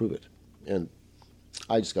chance to improve it. And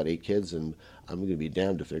I just got 8 kids, and I'm going to be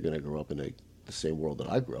damned if they're going to grow up in the same world that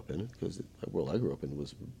I grew up in, because the world I grew up in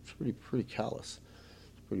was pretty callous,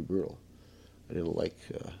 pretty brutal. I didn't like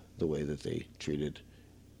the way that they treated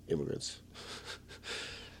immigrants.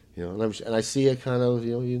 And I see it kind of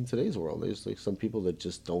in today's world. There's some people that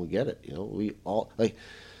just don't get it. We all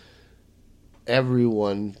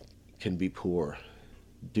everyone can be poor.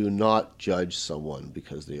 Do not judge someone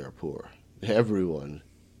because they are poor. Everyone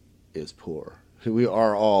is poor. We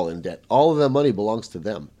are all in debt. All of that money belongs to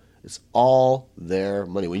them. It's all their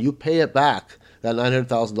money. When you pay it back, that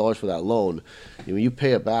 $900,000 for that loan, when you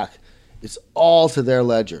pay it back, it's all to their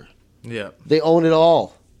ledger. Yeah. They own it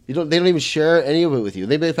all. They don't even share any of it with you.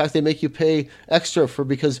 In fact, they make you pay extra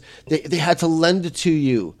because they had to lend it to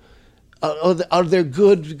you. Out of their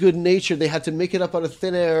good nature, they had to make it up out of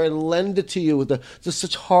thin air and lend it to you with just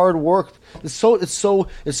such hard work. It's so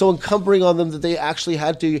encumbering on them that they actually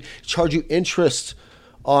had to charge you interest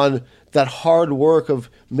on that hard work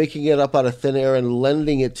of making it up out of thin air and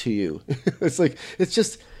lending it to you. It's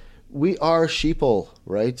just, we are sheeple,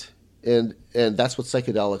 right? And that's what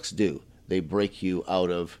psychedelics do. They break you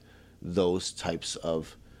out of those types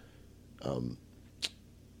of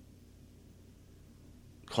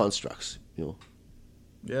constructs,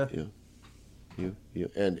 Yeah.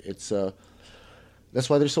 And it's that's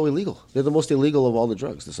why they're so illegal. They're the most illegal of all the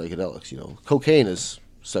drugs, the psychedelics. Cocaine is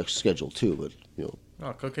Schedule 2, but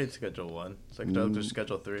Oh, cocaine's Schedule 1. Psychedelics are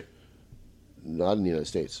Schedule 3. Not in the United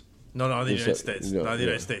States. No, in the United States. No, Not in the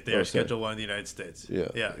United States. They are sorry. Schedule 1 in the United States.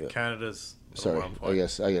 Yeah. Canada's. Sorry, I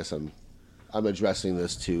guess I'm addressing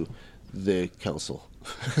this to the council.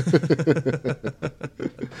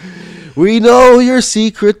 We know your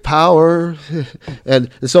secret power. And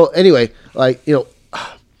so anyway, I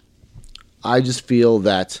just feel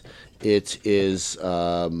that it is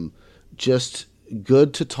just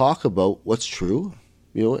good to talk about what's true,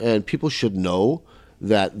 and people should know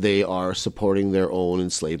that they are supporting their own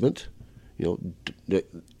enslavement.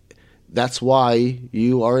 That's why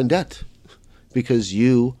you are in debt, because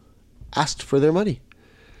you asked for their money.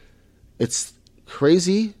 It's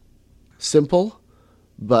crazy, simple,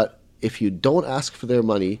 but if you don't ask for their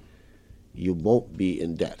money, you won't be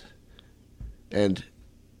in debt. And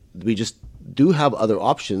we just do have other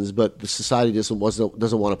options, but the society doesn't want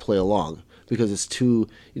to play along because it's too,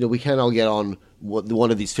 we can't all get on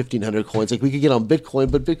one of these 1,500 coins. We could get on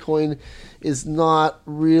Bitcoin, but Bitcoin is not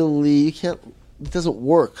really, it doesn't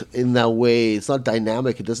work in that way. It's not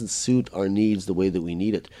dynamic. It doesn't suit our needs the way that we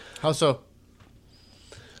need it. How so?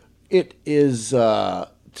 It is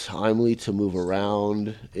timely to move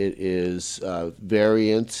around. It is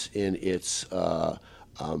variant in its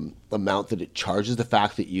amount that it charges. The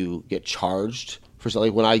fact that you get charged for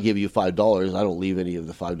something. When I give you $5, I don't leave any of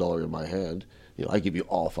the $5 in my hand. I give you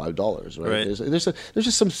all $5, right? There's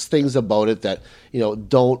just some things about it that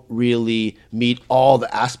don't really meet all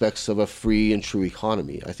the aspects of a free and true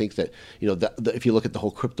economy. I think that if you look at the whole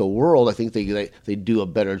crypto world, I think they do a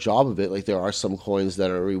better job of it. There are some coins that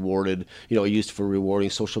are rewarded, used for rewarding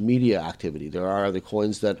social media activity. There are other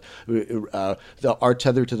coins that are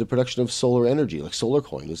tethered to the production of solar energy, like Solar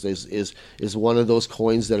Coin is one of those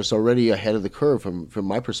coins that is already ahead of the curve from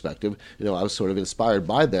my perspective. I was sort of inspired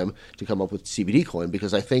by them to come up with CBD coin,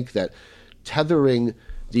 because I think that tethering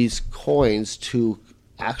these coins to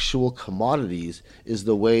actual commodities is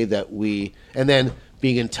the way that and then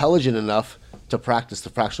being intelligent enough to practice the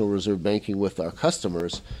fractional reserve banking with our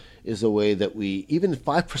customers is a way that even if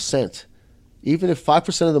 5%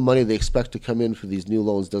 of the money they expect to come in for these new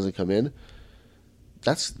loans doesn't come in,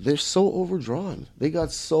 they're so overdrawn. They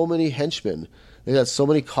got so many henchmen They got so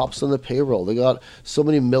many cops on the payroll. They got so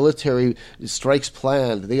many military strikes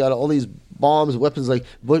planned. They got all these bombs, weapons. Like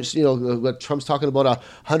Bush, what Trump's talking about,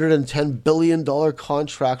 $110 billion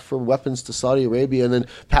contract for weapons to Saudi Arabia, and then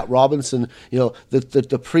Pat Robinson,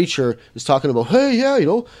 the preacher is talking about, hey, yeah,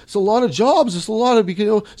 it's a lot of jobs. It's a lot of,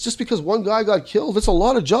 it's just because one guy got killed. It's a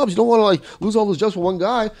lot of jobs. You don't want to lose all those jobs for one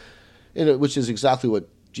guy, which is exactly what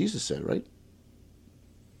Jesus said, right?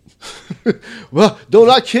 Well, do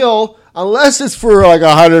not kill unless it's for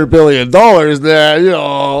 $100 billion. Then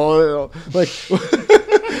like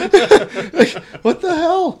what the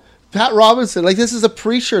hell? Pat Robinson, this is a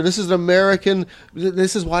preacher. This is an American.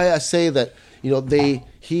 This is why I say that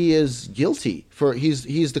he is guilty for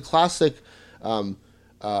he's the classic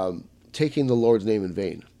taking the Lord's name in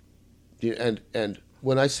vain. And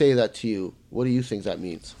when I say that to you, what do you think that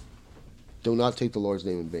means? Do not take the Lord's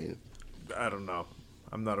name in vain. I don't know.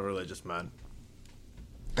 I'm not a religious man.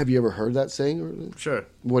 Have you ever heard that saying? Sure.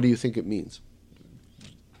 What do you think it means?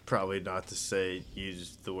 Probably not to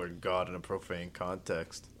use the word God in a profane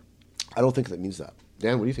context. I don't think that means that.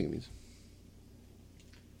 Dan, what do you think it means?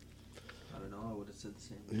 I don't know. I would have said the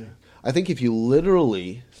same. Yeah. I think if you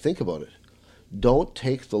literally think about it, don't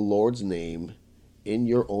take the Lord's name in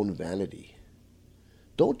your own vanity.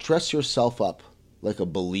 Don't dress yourself up like a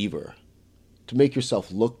believer to make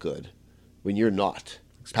yourself look good when you're not.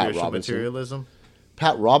 Pat Robinson. Materialism.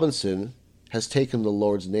 Pat Robinson has taken the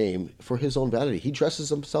Lord's name for his own vanity. He dresses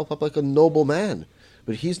himself up like a noble man,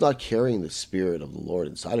 but he's not carrying the Spirit of the Lord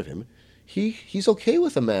inside of him. He's okay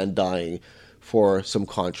with a man dying for some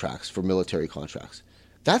contracts, for military contracts.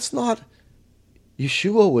 That's not,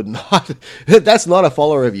 Yeshua would not, that's not a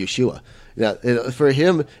follower of Yeshua. Now, for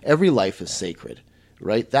him, every life is sacred.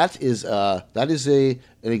 Right, that is an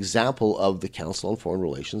example of the Council on Foreign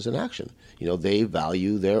Relations in action. They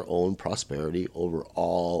value their own prosperity over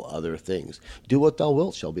all other things. Do what thou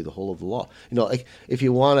wilt shall be the whole of the law. If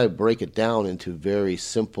you want to break it down into very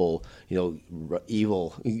simple,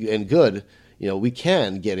 evil and good, we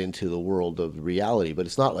can get into the world of reality, but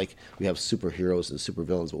it's not like we have superheroes and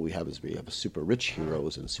supervillains. What we have is we have super rich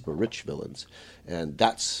heroes and super rich villains, and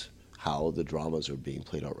that's how the dramas are being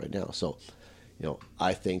played out right now. So.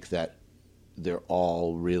 I think that they're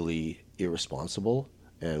all really irresponsible,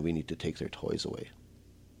 and we need to take their toys away.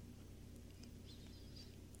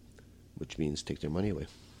 Which means take their money away.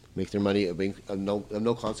 Make their money of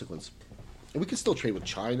no consequence. And we can still trade with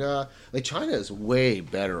China. China is way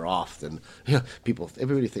better off than people.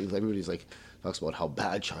 Everybody's talks about how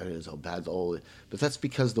bad China is, how bad but that's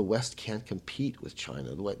because the West can't compete with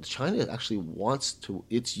China. China actually wants to.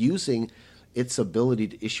 It's using its ability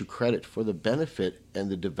to issue credit for the benefit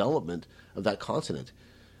and the development of that continent.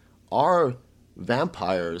 Our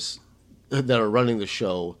vampires that are running the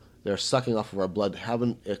show, they're sucking off of our blood,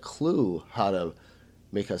 haven't a clue how to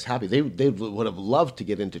make us happy. They would have loved to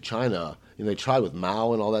get into China. They tried with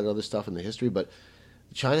Mao and all that other stuff in the history, but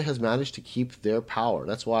China has managed to keep their power.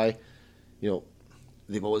 That's why,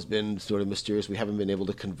 they've always been sort of mysterious. We haven't been able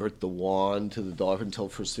to convert the yuan to the dollar until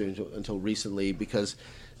recently, because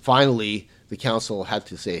finally the council had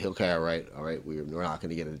to say, okay, all right, we're not going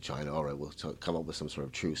to get into China. All right, we'll come up with some sort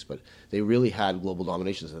of truce. But they really had global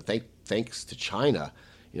dominations, and thanks to China,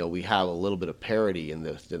 we have a little bit of parity in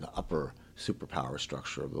the upper superpower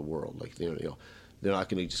structure of the world. They're not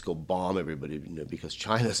going to just go bomb everybody, because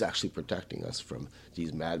China is actually protecting us from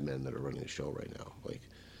these madmen that are running the show right now.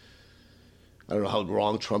 I don't know how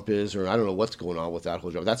wrong Trump is, or I don't know what's going on with that whole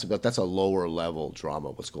drama. That's a lower level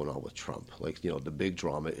drama. What's going on with Trump? The big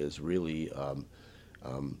drama is really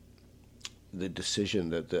the decision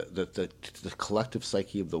that the collective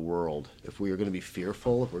psyche of the world. If we are going to be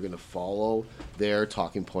fearful, if we're going to follow their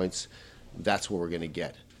talking points, that's what we're going to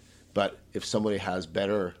get. But if somebody has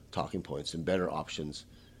better talking points and better options,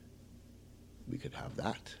 we could have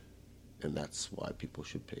that. And that's why people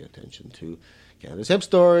should pay attention to Canada's Hemp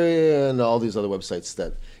Story and all these other websites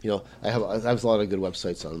that, I have a lot of good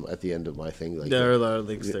websites at the end of my thing. There are a lot of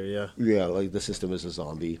links there, yeah. Yeah, the system is a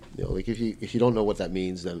zombie. If you don't know what that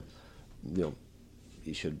means, then, you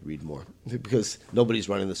should read more. Because nobody's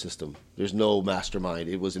running the system. There's no mastermind.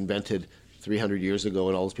 It was invented 300 years ago,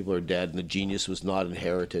 and all those people are dead, and the genius was not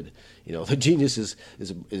inherited. The genius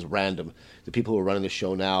is random. The people who are running the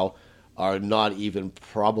show now are not even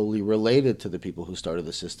probably related to the people who started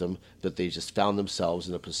the system, but they just found themselves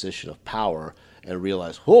in a position of power and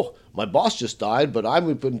realized, oh, my boss just died, but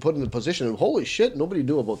I've been put in a position of, holy shit, nobody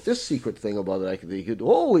knew about this secret thing about it.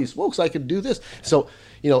 Holy smokes, I could do this. So,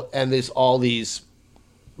 and there's all these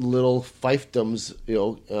little fiefdoms,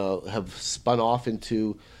 have spun off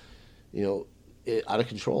into, out of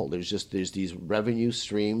control. There's these revenue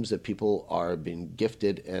streams that people are being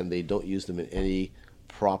gifted, and they don't use them in any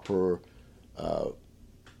proper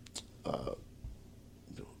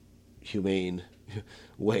humane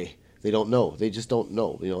way. They don't know. They just don't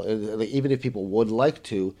know. And even if people would like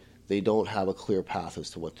to, they don't have a clear path as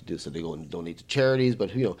to what to do. So they go and donate to charities.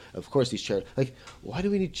 But of course, these charities. Like, why do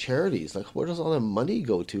we need charities? Like, where does all that money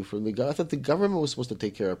go to from the government? I thought the government was supposed to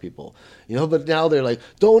take care of people. But now they're like,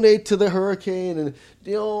 donate to the hurricane,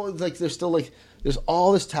 and like they're still like, there's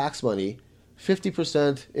all this tax money,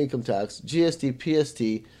 50% income tax, GST,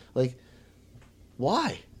 PST. Like,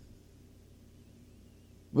 why?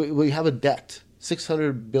 We have a debt.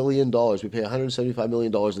 $600 billion. We pay $175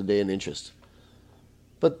 million a day in interest.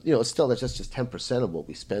 But, still, that's just 10% of what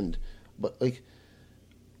we spend. But, like,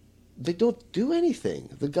 they don't do anything.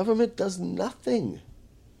 The government does nothing.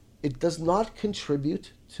 It does not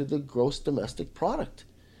contribute to the gross domestic product.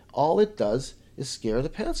 All it does is scare the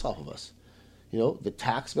pants off of us. The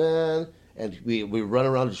tax man, and we run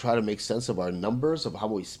around to try to make sense of our numbers, of how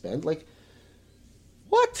we spend. Like,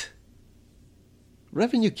 what?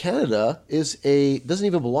 Revenue Canada doesn't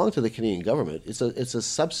even belong to the Canadian government. It's a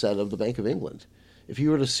subset of the Bank of England. If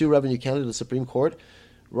you were to sue Revenue Canada to the Supreme Court,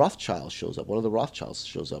 Rothschild shows up. One of the Rothschilds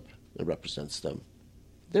shows up and represents them.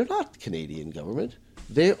 They're not Canadian government.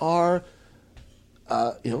 They are,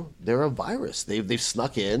 they're a virus. They've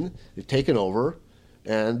snuck in. They've taken over,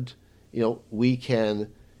 and we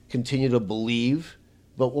can continue to believe.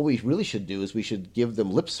 But what we really should do is we should give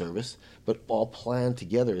them lip service, but all plan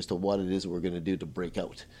together as to what it is we're going to do to break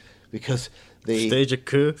out, because they stage a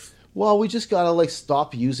coup. Well, we just gotta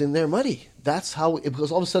stop using their money. That's how.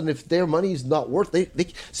 Because all of a sudden, if their money is not worth, they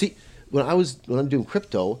see. When I'm doing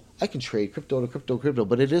crypto, I can trade crypto to crypto,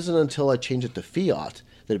 but it isn't until I change it to fiat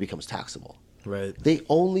that it becomes taxable. Right. They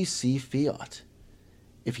only see fiat.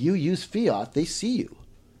 If you use fiat, they see you.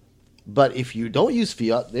 But if you don't use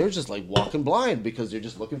fiat, they're just like walking blind because they're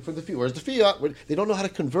just looking for the fiat. Where's the fiat? They don't know how to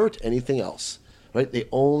convert anything else, right? They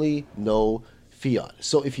only know fiat.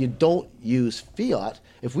 So if you don't use fiat,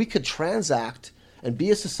 if we could transact and be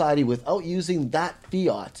a society without using that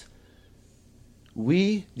fiat,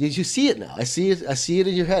 you see it now. I see it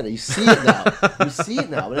in your head. You see it now. You see it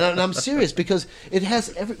now. And I'm serious, because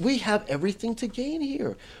we have everything to gain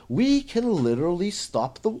here. We can literally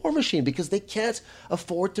stop the war machine, because they can't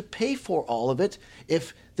afford to pay for all of it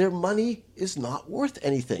if their money is not worth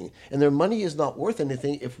anything. And their money is not worth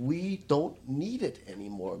anything if we don't need it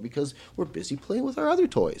anymore, because we're busy playing with our other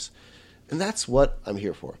toys. And that's what I'm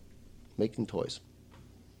here for, making toys.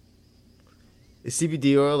 Is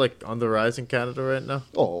CBD oil on the rise in Canada right now?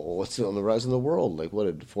 Oh, it's on the rise in the world. What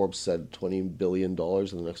did Forbes said? $20 billion in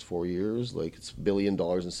the next 4 years. It's $1 billion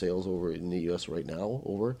in sales over in the U.S. right now.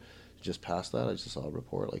 Just past that. I just saw a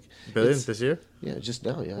report. Billion this year? Yeah, just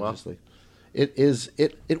now. Yeah, wow.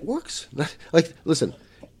 It works. Listen,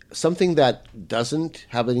 something that doesn't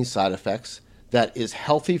have any side effects, that is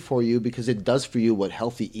healthy for you because it does for you what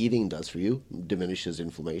healthy eating does for you, diminishes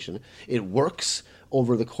inflammation. It works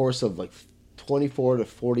over the course of 24 to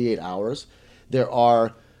 48 hours. There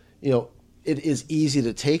are, it is easy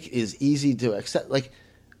to take, is easy to accept.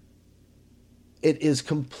 It is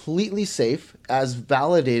completely safe, as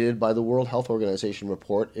validated by the World Health Organization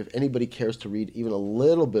report. If anybody cares to read even a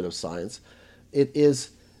little bit of science, it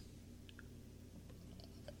is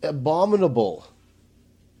abominable.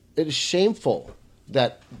 It is shameful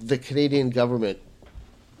that the Canadian government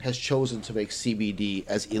has chosen to make CBD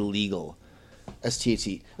as illegal as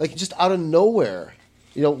THC, just out of nowhere.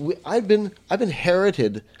 I've been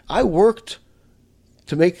inherited. I worked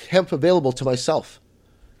to make hemp available to myself.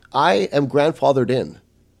 I am grandfathered in,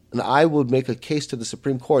 and I would make a case to the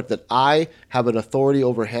Supreme Court that I have an authority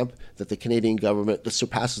over hemp that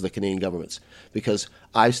surpasses the Canadian government's, because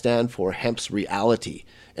I stand for hemp's reality,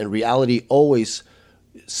 and reality always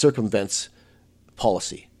circumvents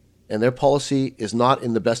policy. And their policy is not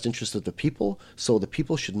in the best interest of the people, so the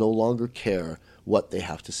people should no longer care what they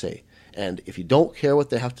have to say. And if you don't care what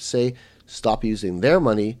they have to say, stop using their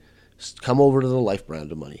money, come over to the Life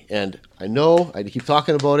brand of money. And I know I keep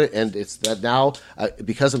talking about it, and it's that now,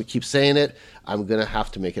 because I keep saying it, I'm going to have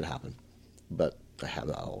to make it happen. But I have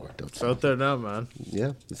it all worked out. It's out there now, man.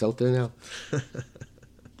 Yeah, it's out there now.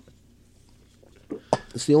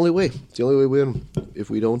 It's the only way. It's the only way we win. If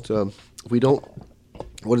we don't,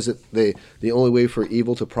 what is it? The only way for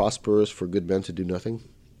evil to prosper is for good men to do nothing.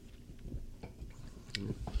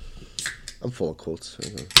 I'm full of quotes.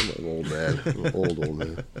 I'm an old man. I'm an old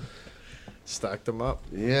man. Stack them up.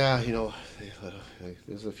 Yeah,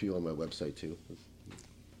 there's a few on my website too.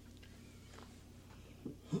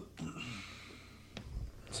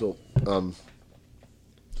 So,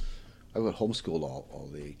 I've got homeschooled all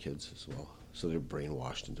the kids as well, so they're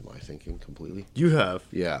brainwashed into my thinking completely. You have?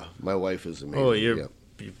 Yeah, my wife is amazing. Oh, you're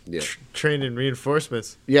trained in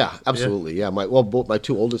reinforcements. Yeah, absolutely. Yeah, both my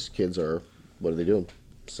two oldest kids are. What are they doing?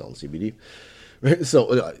 Selling CBD. Right?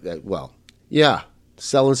 So,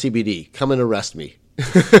 selling CBD. Come and arrest me.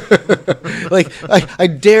 Like I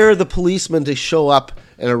dare the policeman to show up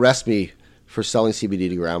and arrest me for selling CBD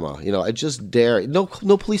to grandma. I just dare. No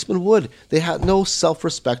policeman would. They had no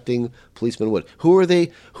self-respecting policeman would. Who are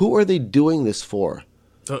they doing this for?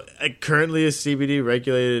 So currently is CBD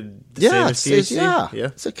regulated the same as THC? Yeah.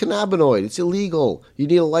 It's a cannabinoid. It's illegal. You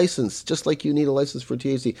need a license, just like you need a license for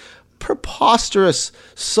THC. Preposterous.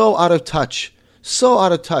 So out of touch.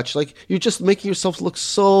 Like, you're just making yourself look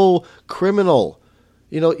so criminal.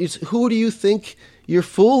 Who do you think you're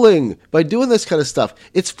fooling by doing this kind of stuff?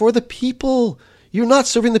 It's for the people. You're not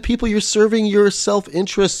serving the people. You're serving your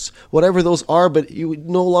self-interests, whatever those are, but you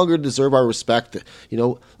no longer deserve our respect.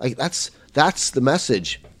 Like that's the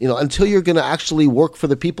message. Until you're going to actually work for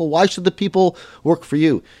the people, why should the people work for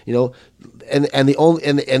you? And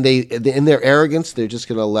they in their arrogance, they're just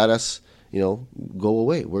going to let us, go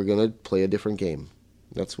away. We're going to play a different game.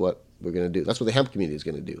 That's what we're going to do. That's what the hemp community is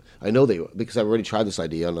going to do. I know because I've already tried this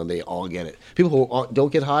idea and they all get it. People who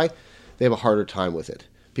don't get high, they have a harder time with it.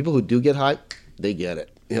 People who do get high, they get it.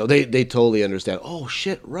 They totally understand. Oh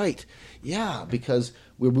shit, right. Yeah, because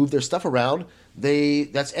we move their stuff around.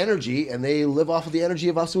 That's energy, and they live off of the energy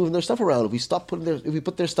of us moving their stuff around. If we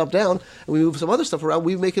put their stuff down and we move some other stuff around,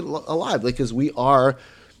 we make it alive. Because we are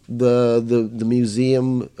the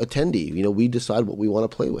museum attendee. We decide what we want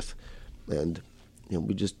to play with, and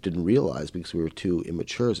we just didn't realize because we were too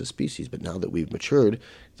immature as a species. But now that we've matured,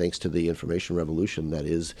 thanks to the information revolution that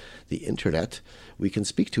is the internet, we can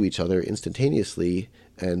speak to each other instantaneously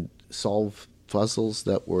and solve puzzles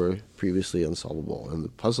that were previously unsolvable. And the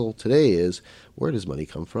puzzle today is, where does money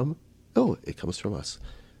come from? Oh, it comes from us.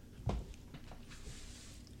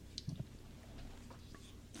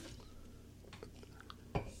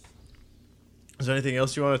 Is there anything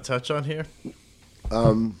else you want to touch on here?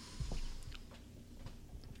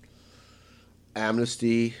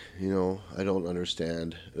 Amnesty, I don't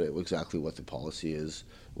understand exactly what the policy is.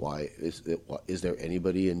 Why is there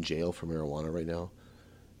anybody in jail for marijuana right now?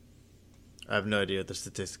 I have no idea what the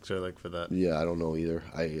statistics are like for that. Yeah, I don't know either.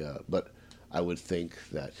 But I would think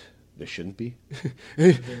that there shouldn't be.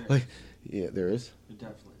 There is.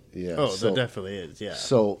 Definitely. Yeah. Oh, there definitely is. Yeah.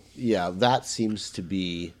 So that seems to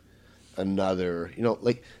be another.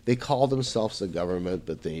 Like they call themselves a government,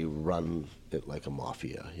 but they run it like a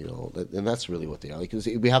mafia. And that's really what they are. Like,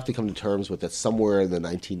 we have to come to terms with that somewhere in the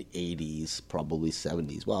 1980s, probably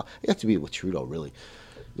 70s. Well, it has to be with Trudeau, really.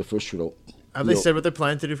 The first Trudeau. Have they said what they're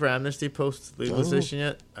planning to do for amnesty post legalization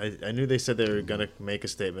yet? I knew they said they were going to make a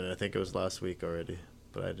statement. I think it was last week already,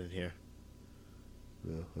 but I didn't hear.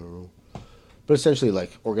 Yeah, I don't know. But essentially,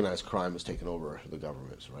 like, organized crime has taken over the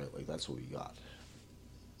governments, right? Like, that's what we got.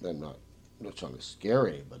 I'm not trying to scare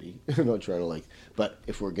anybody. I'm not trying to, but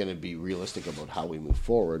if we're going to be realistic about how we move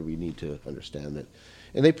forward, we need to understand that.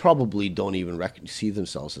 And they probably don't even see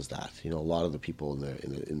themselves as that. A lot of the people in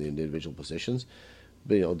the individual positions,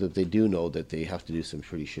 but that they do know that they have to do some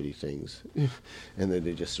pretty shitty things, and then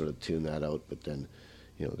they just sort of tune that out. But then,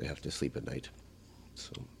 they have to sleep at night.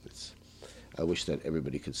 So I wish that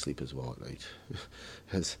everybody could sleep as well at night,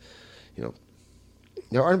 as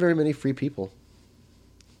there aren't very many free people.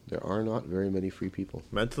 There are not very many free people.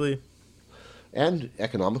 Mentally, and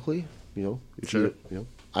economically, Sure.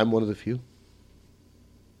 I'm one of the few.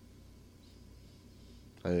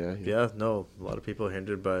 Yeah, no, a lot of people are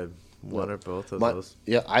hindered by one or both of those.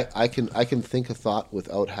 Yeah, I can think a thought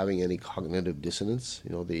without having any cognitive dissonance.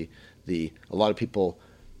 A lot of people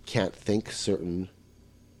can't think certain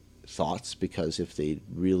thoughts because if they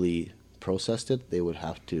really processed it, they would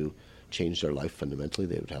have to change their life fundamentally.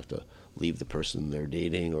 They would have to leave the person they're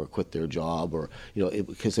dating or quit their job, or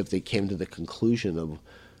because if they came to the conclusion of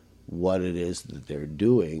what it is that they're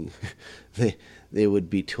doing, they would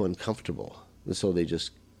be too uncomfortable, and so they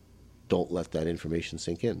just don't let that information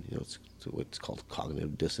sink in. It's what's called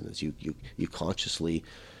cognitive dissonance. You consciously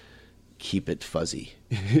keep it fuzzy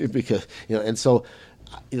because and so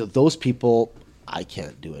those people I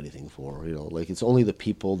can't do anything for. It's only the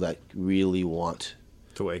people that really want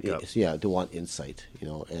to wake up. Yeah, to want insight.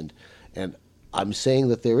 And I'm saying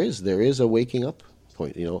that there is a waking up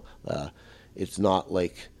point. It's not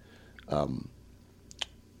like. I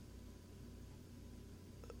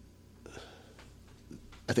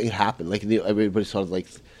think it happened. Like everybody sort of like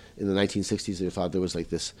in the 1960s, they thought there was like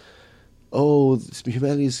this,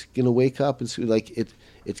 humanity's gonna wake up, and so like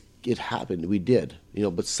it happened. We did,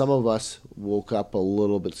 but some of us woke up a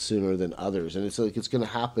little bit sooner than others, and it's like it's going to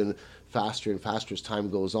happen faster and faster as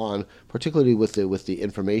time goes on, particularly with the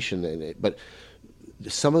information in it. But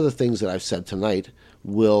some of the things that I've said tonight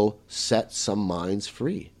will set some minds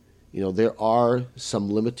free. There are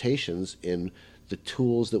some limitations in the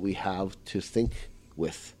tools that we have to think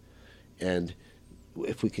with, and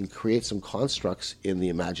if we can create some constructs in the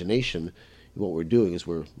imagination, what we're doing is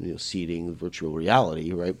we're seeding virtual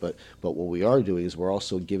reality, right? But what we are doing is we're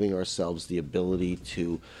also giving ourselves the ability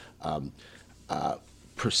to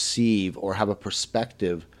perceive or have a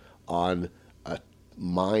perspective on a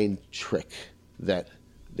mind trick that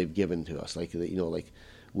they've given to us. Like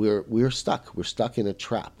we're stuck. We're stuck in a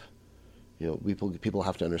trap. People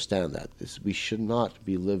have to understand that we should not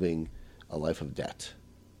be living a life of debt.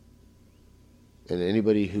 And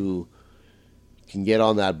anybody who can get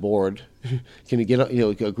on that board,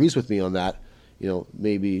 agrees with me on that,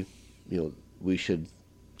 maybe, we should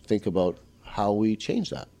think about how we change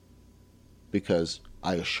that, because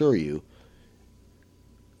I assure you,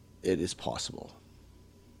 it is possible.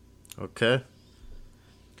 Okay.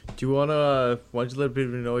 Do you want to? Why don't you let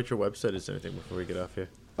people know what your website is? Anything before we get off here?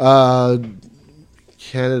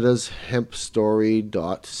 Canada's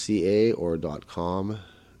hempstory.ca or .com.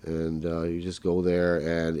 And you just go there,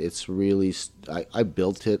 and it's really I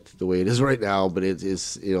built it the way it is right now, but it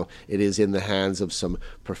is it is in the hands of some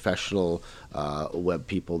professional web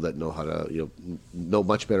people that know how to know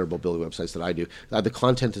much better about building websites than I do. The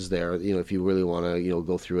content is there. If you really want to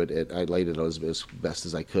go through it, I laid it out as best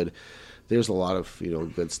as I could. There's a lot of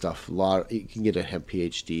good stuff. You can get a hemp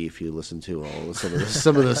PhD if you listen to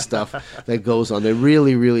some of the stuff that goes on. They're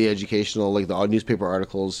really, really educational. Like the newspaper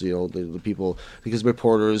articles, the people, because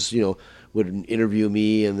reporters would interview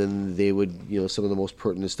me, and then they would some of the most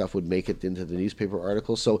pertinent stuff would make it into the newspaper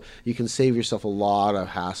articles. So you can save yourself a lot of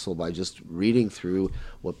hassle by just reading through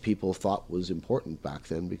what people thought was important back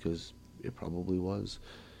then, because it probably was.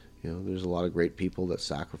 There's a lot of great people that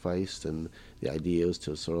sacrificed, and the idea is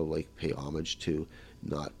to sort of like pay homage to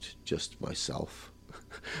not just myself,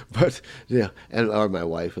 but or my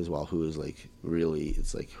wife as well, who is like really,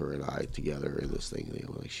 it's like her and I together in this thing. Like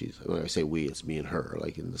when I say we, it's me and her.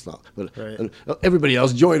 Like, and it's not, but right. And everybody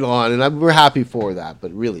else joined on, and we're happy for that.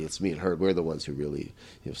 But really, it's me and her. We're the ones who really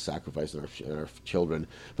sacrificed our children.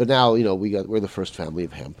 But now we're the first family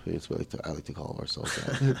of hemp. It's what I like to call ourselves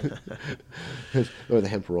that. Or the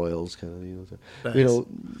hemp royals, kind of. Nice.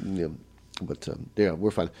 But we're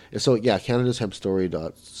fine. And so Canada's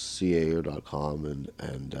hempstory.ca or .com,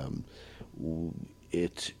 and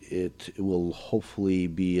it will hopefully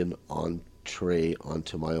be an entree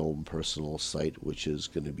onto my own personal site, which is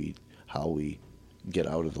going to be how we get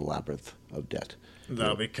out of the labyrinth of debt.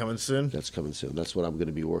 That'll be coming soon. That's coming soon. That's what I'm going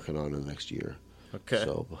to be working on in the next year. Okay.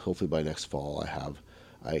 So hopefully by next fall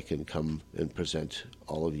I can come and present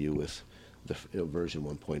all of you with the version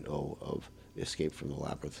 1.0 of Escape from the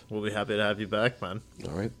Labyrinth. We'll be happy to have you back, man.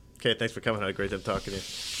 All right. Okay, thanks for coming. I had a great time talking to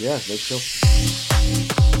you. Yeah, thanks, Phil.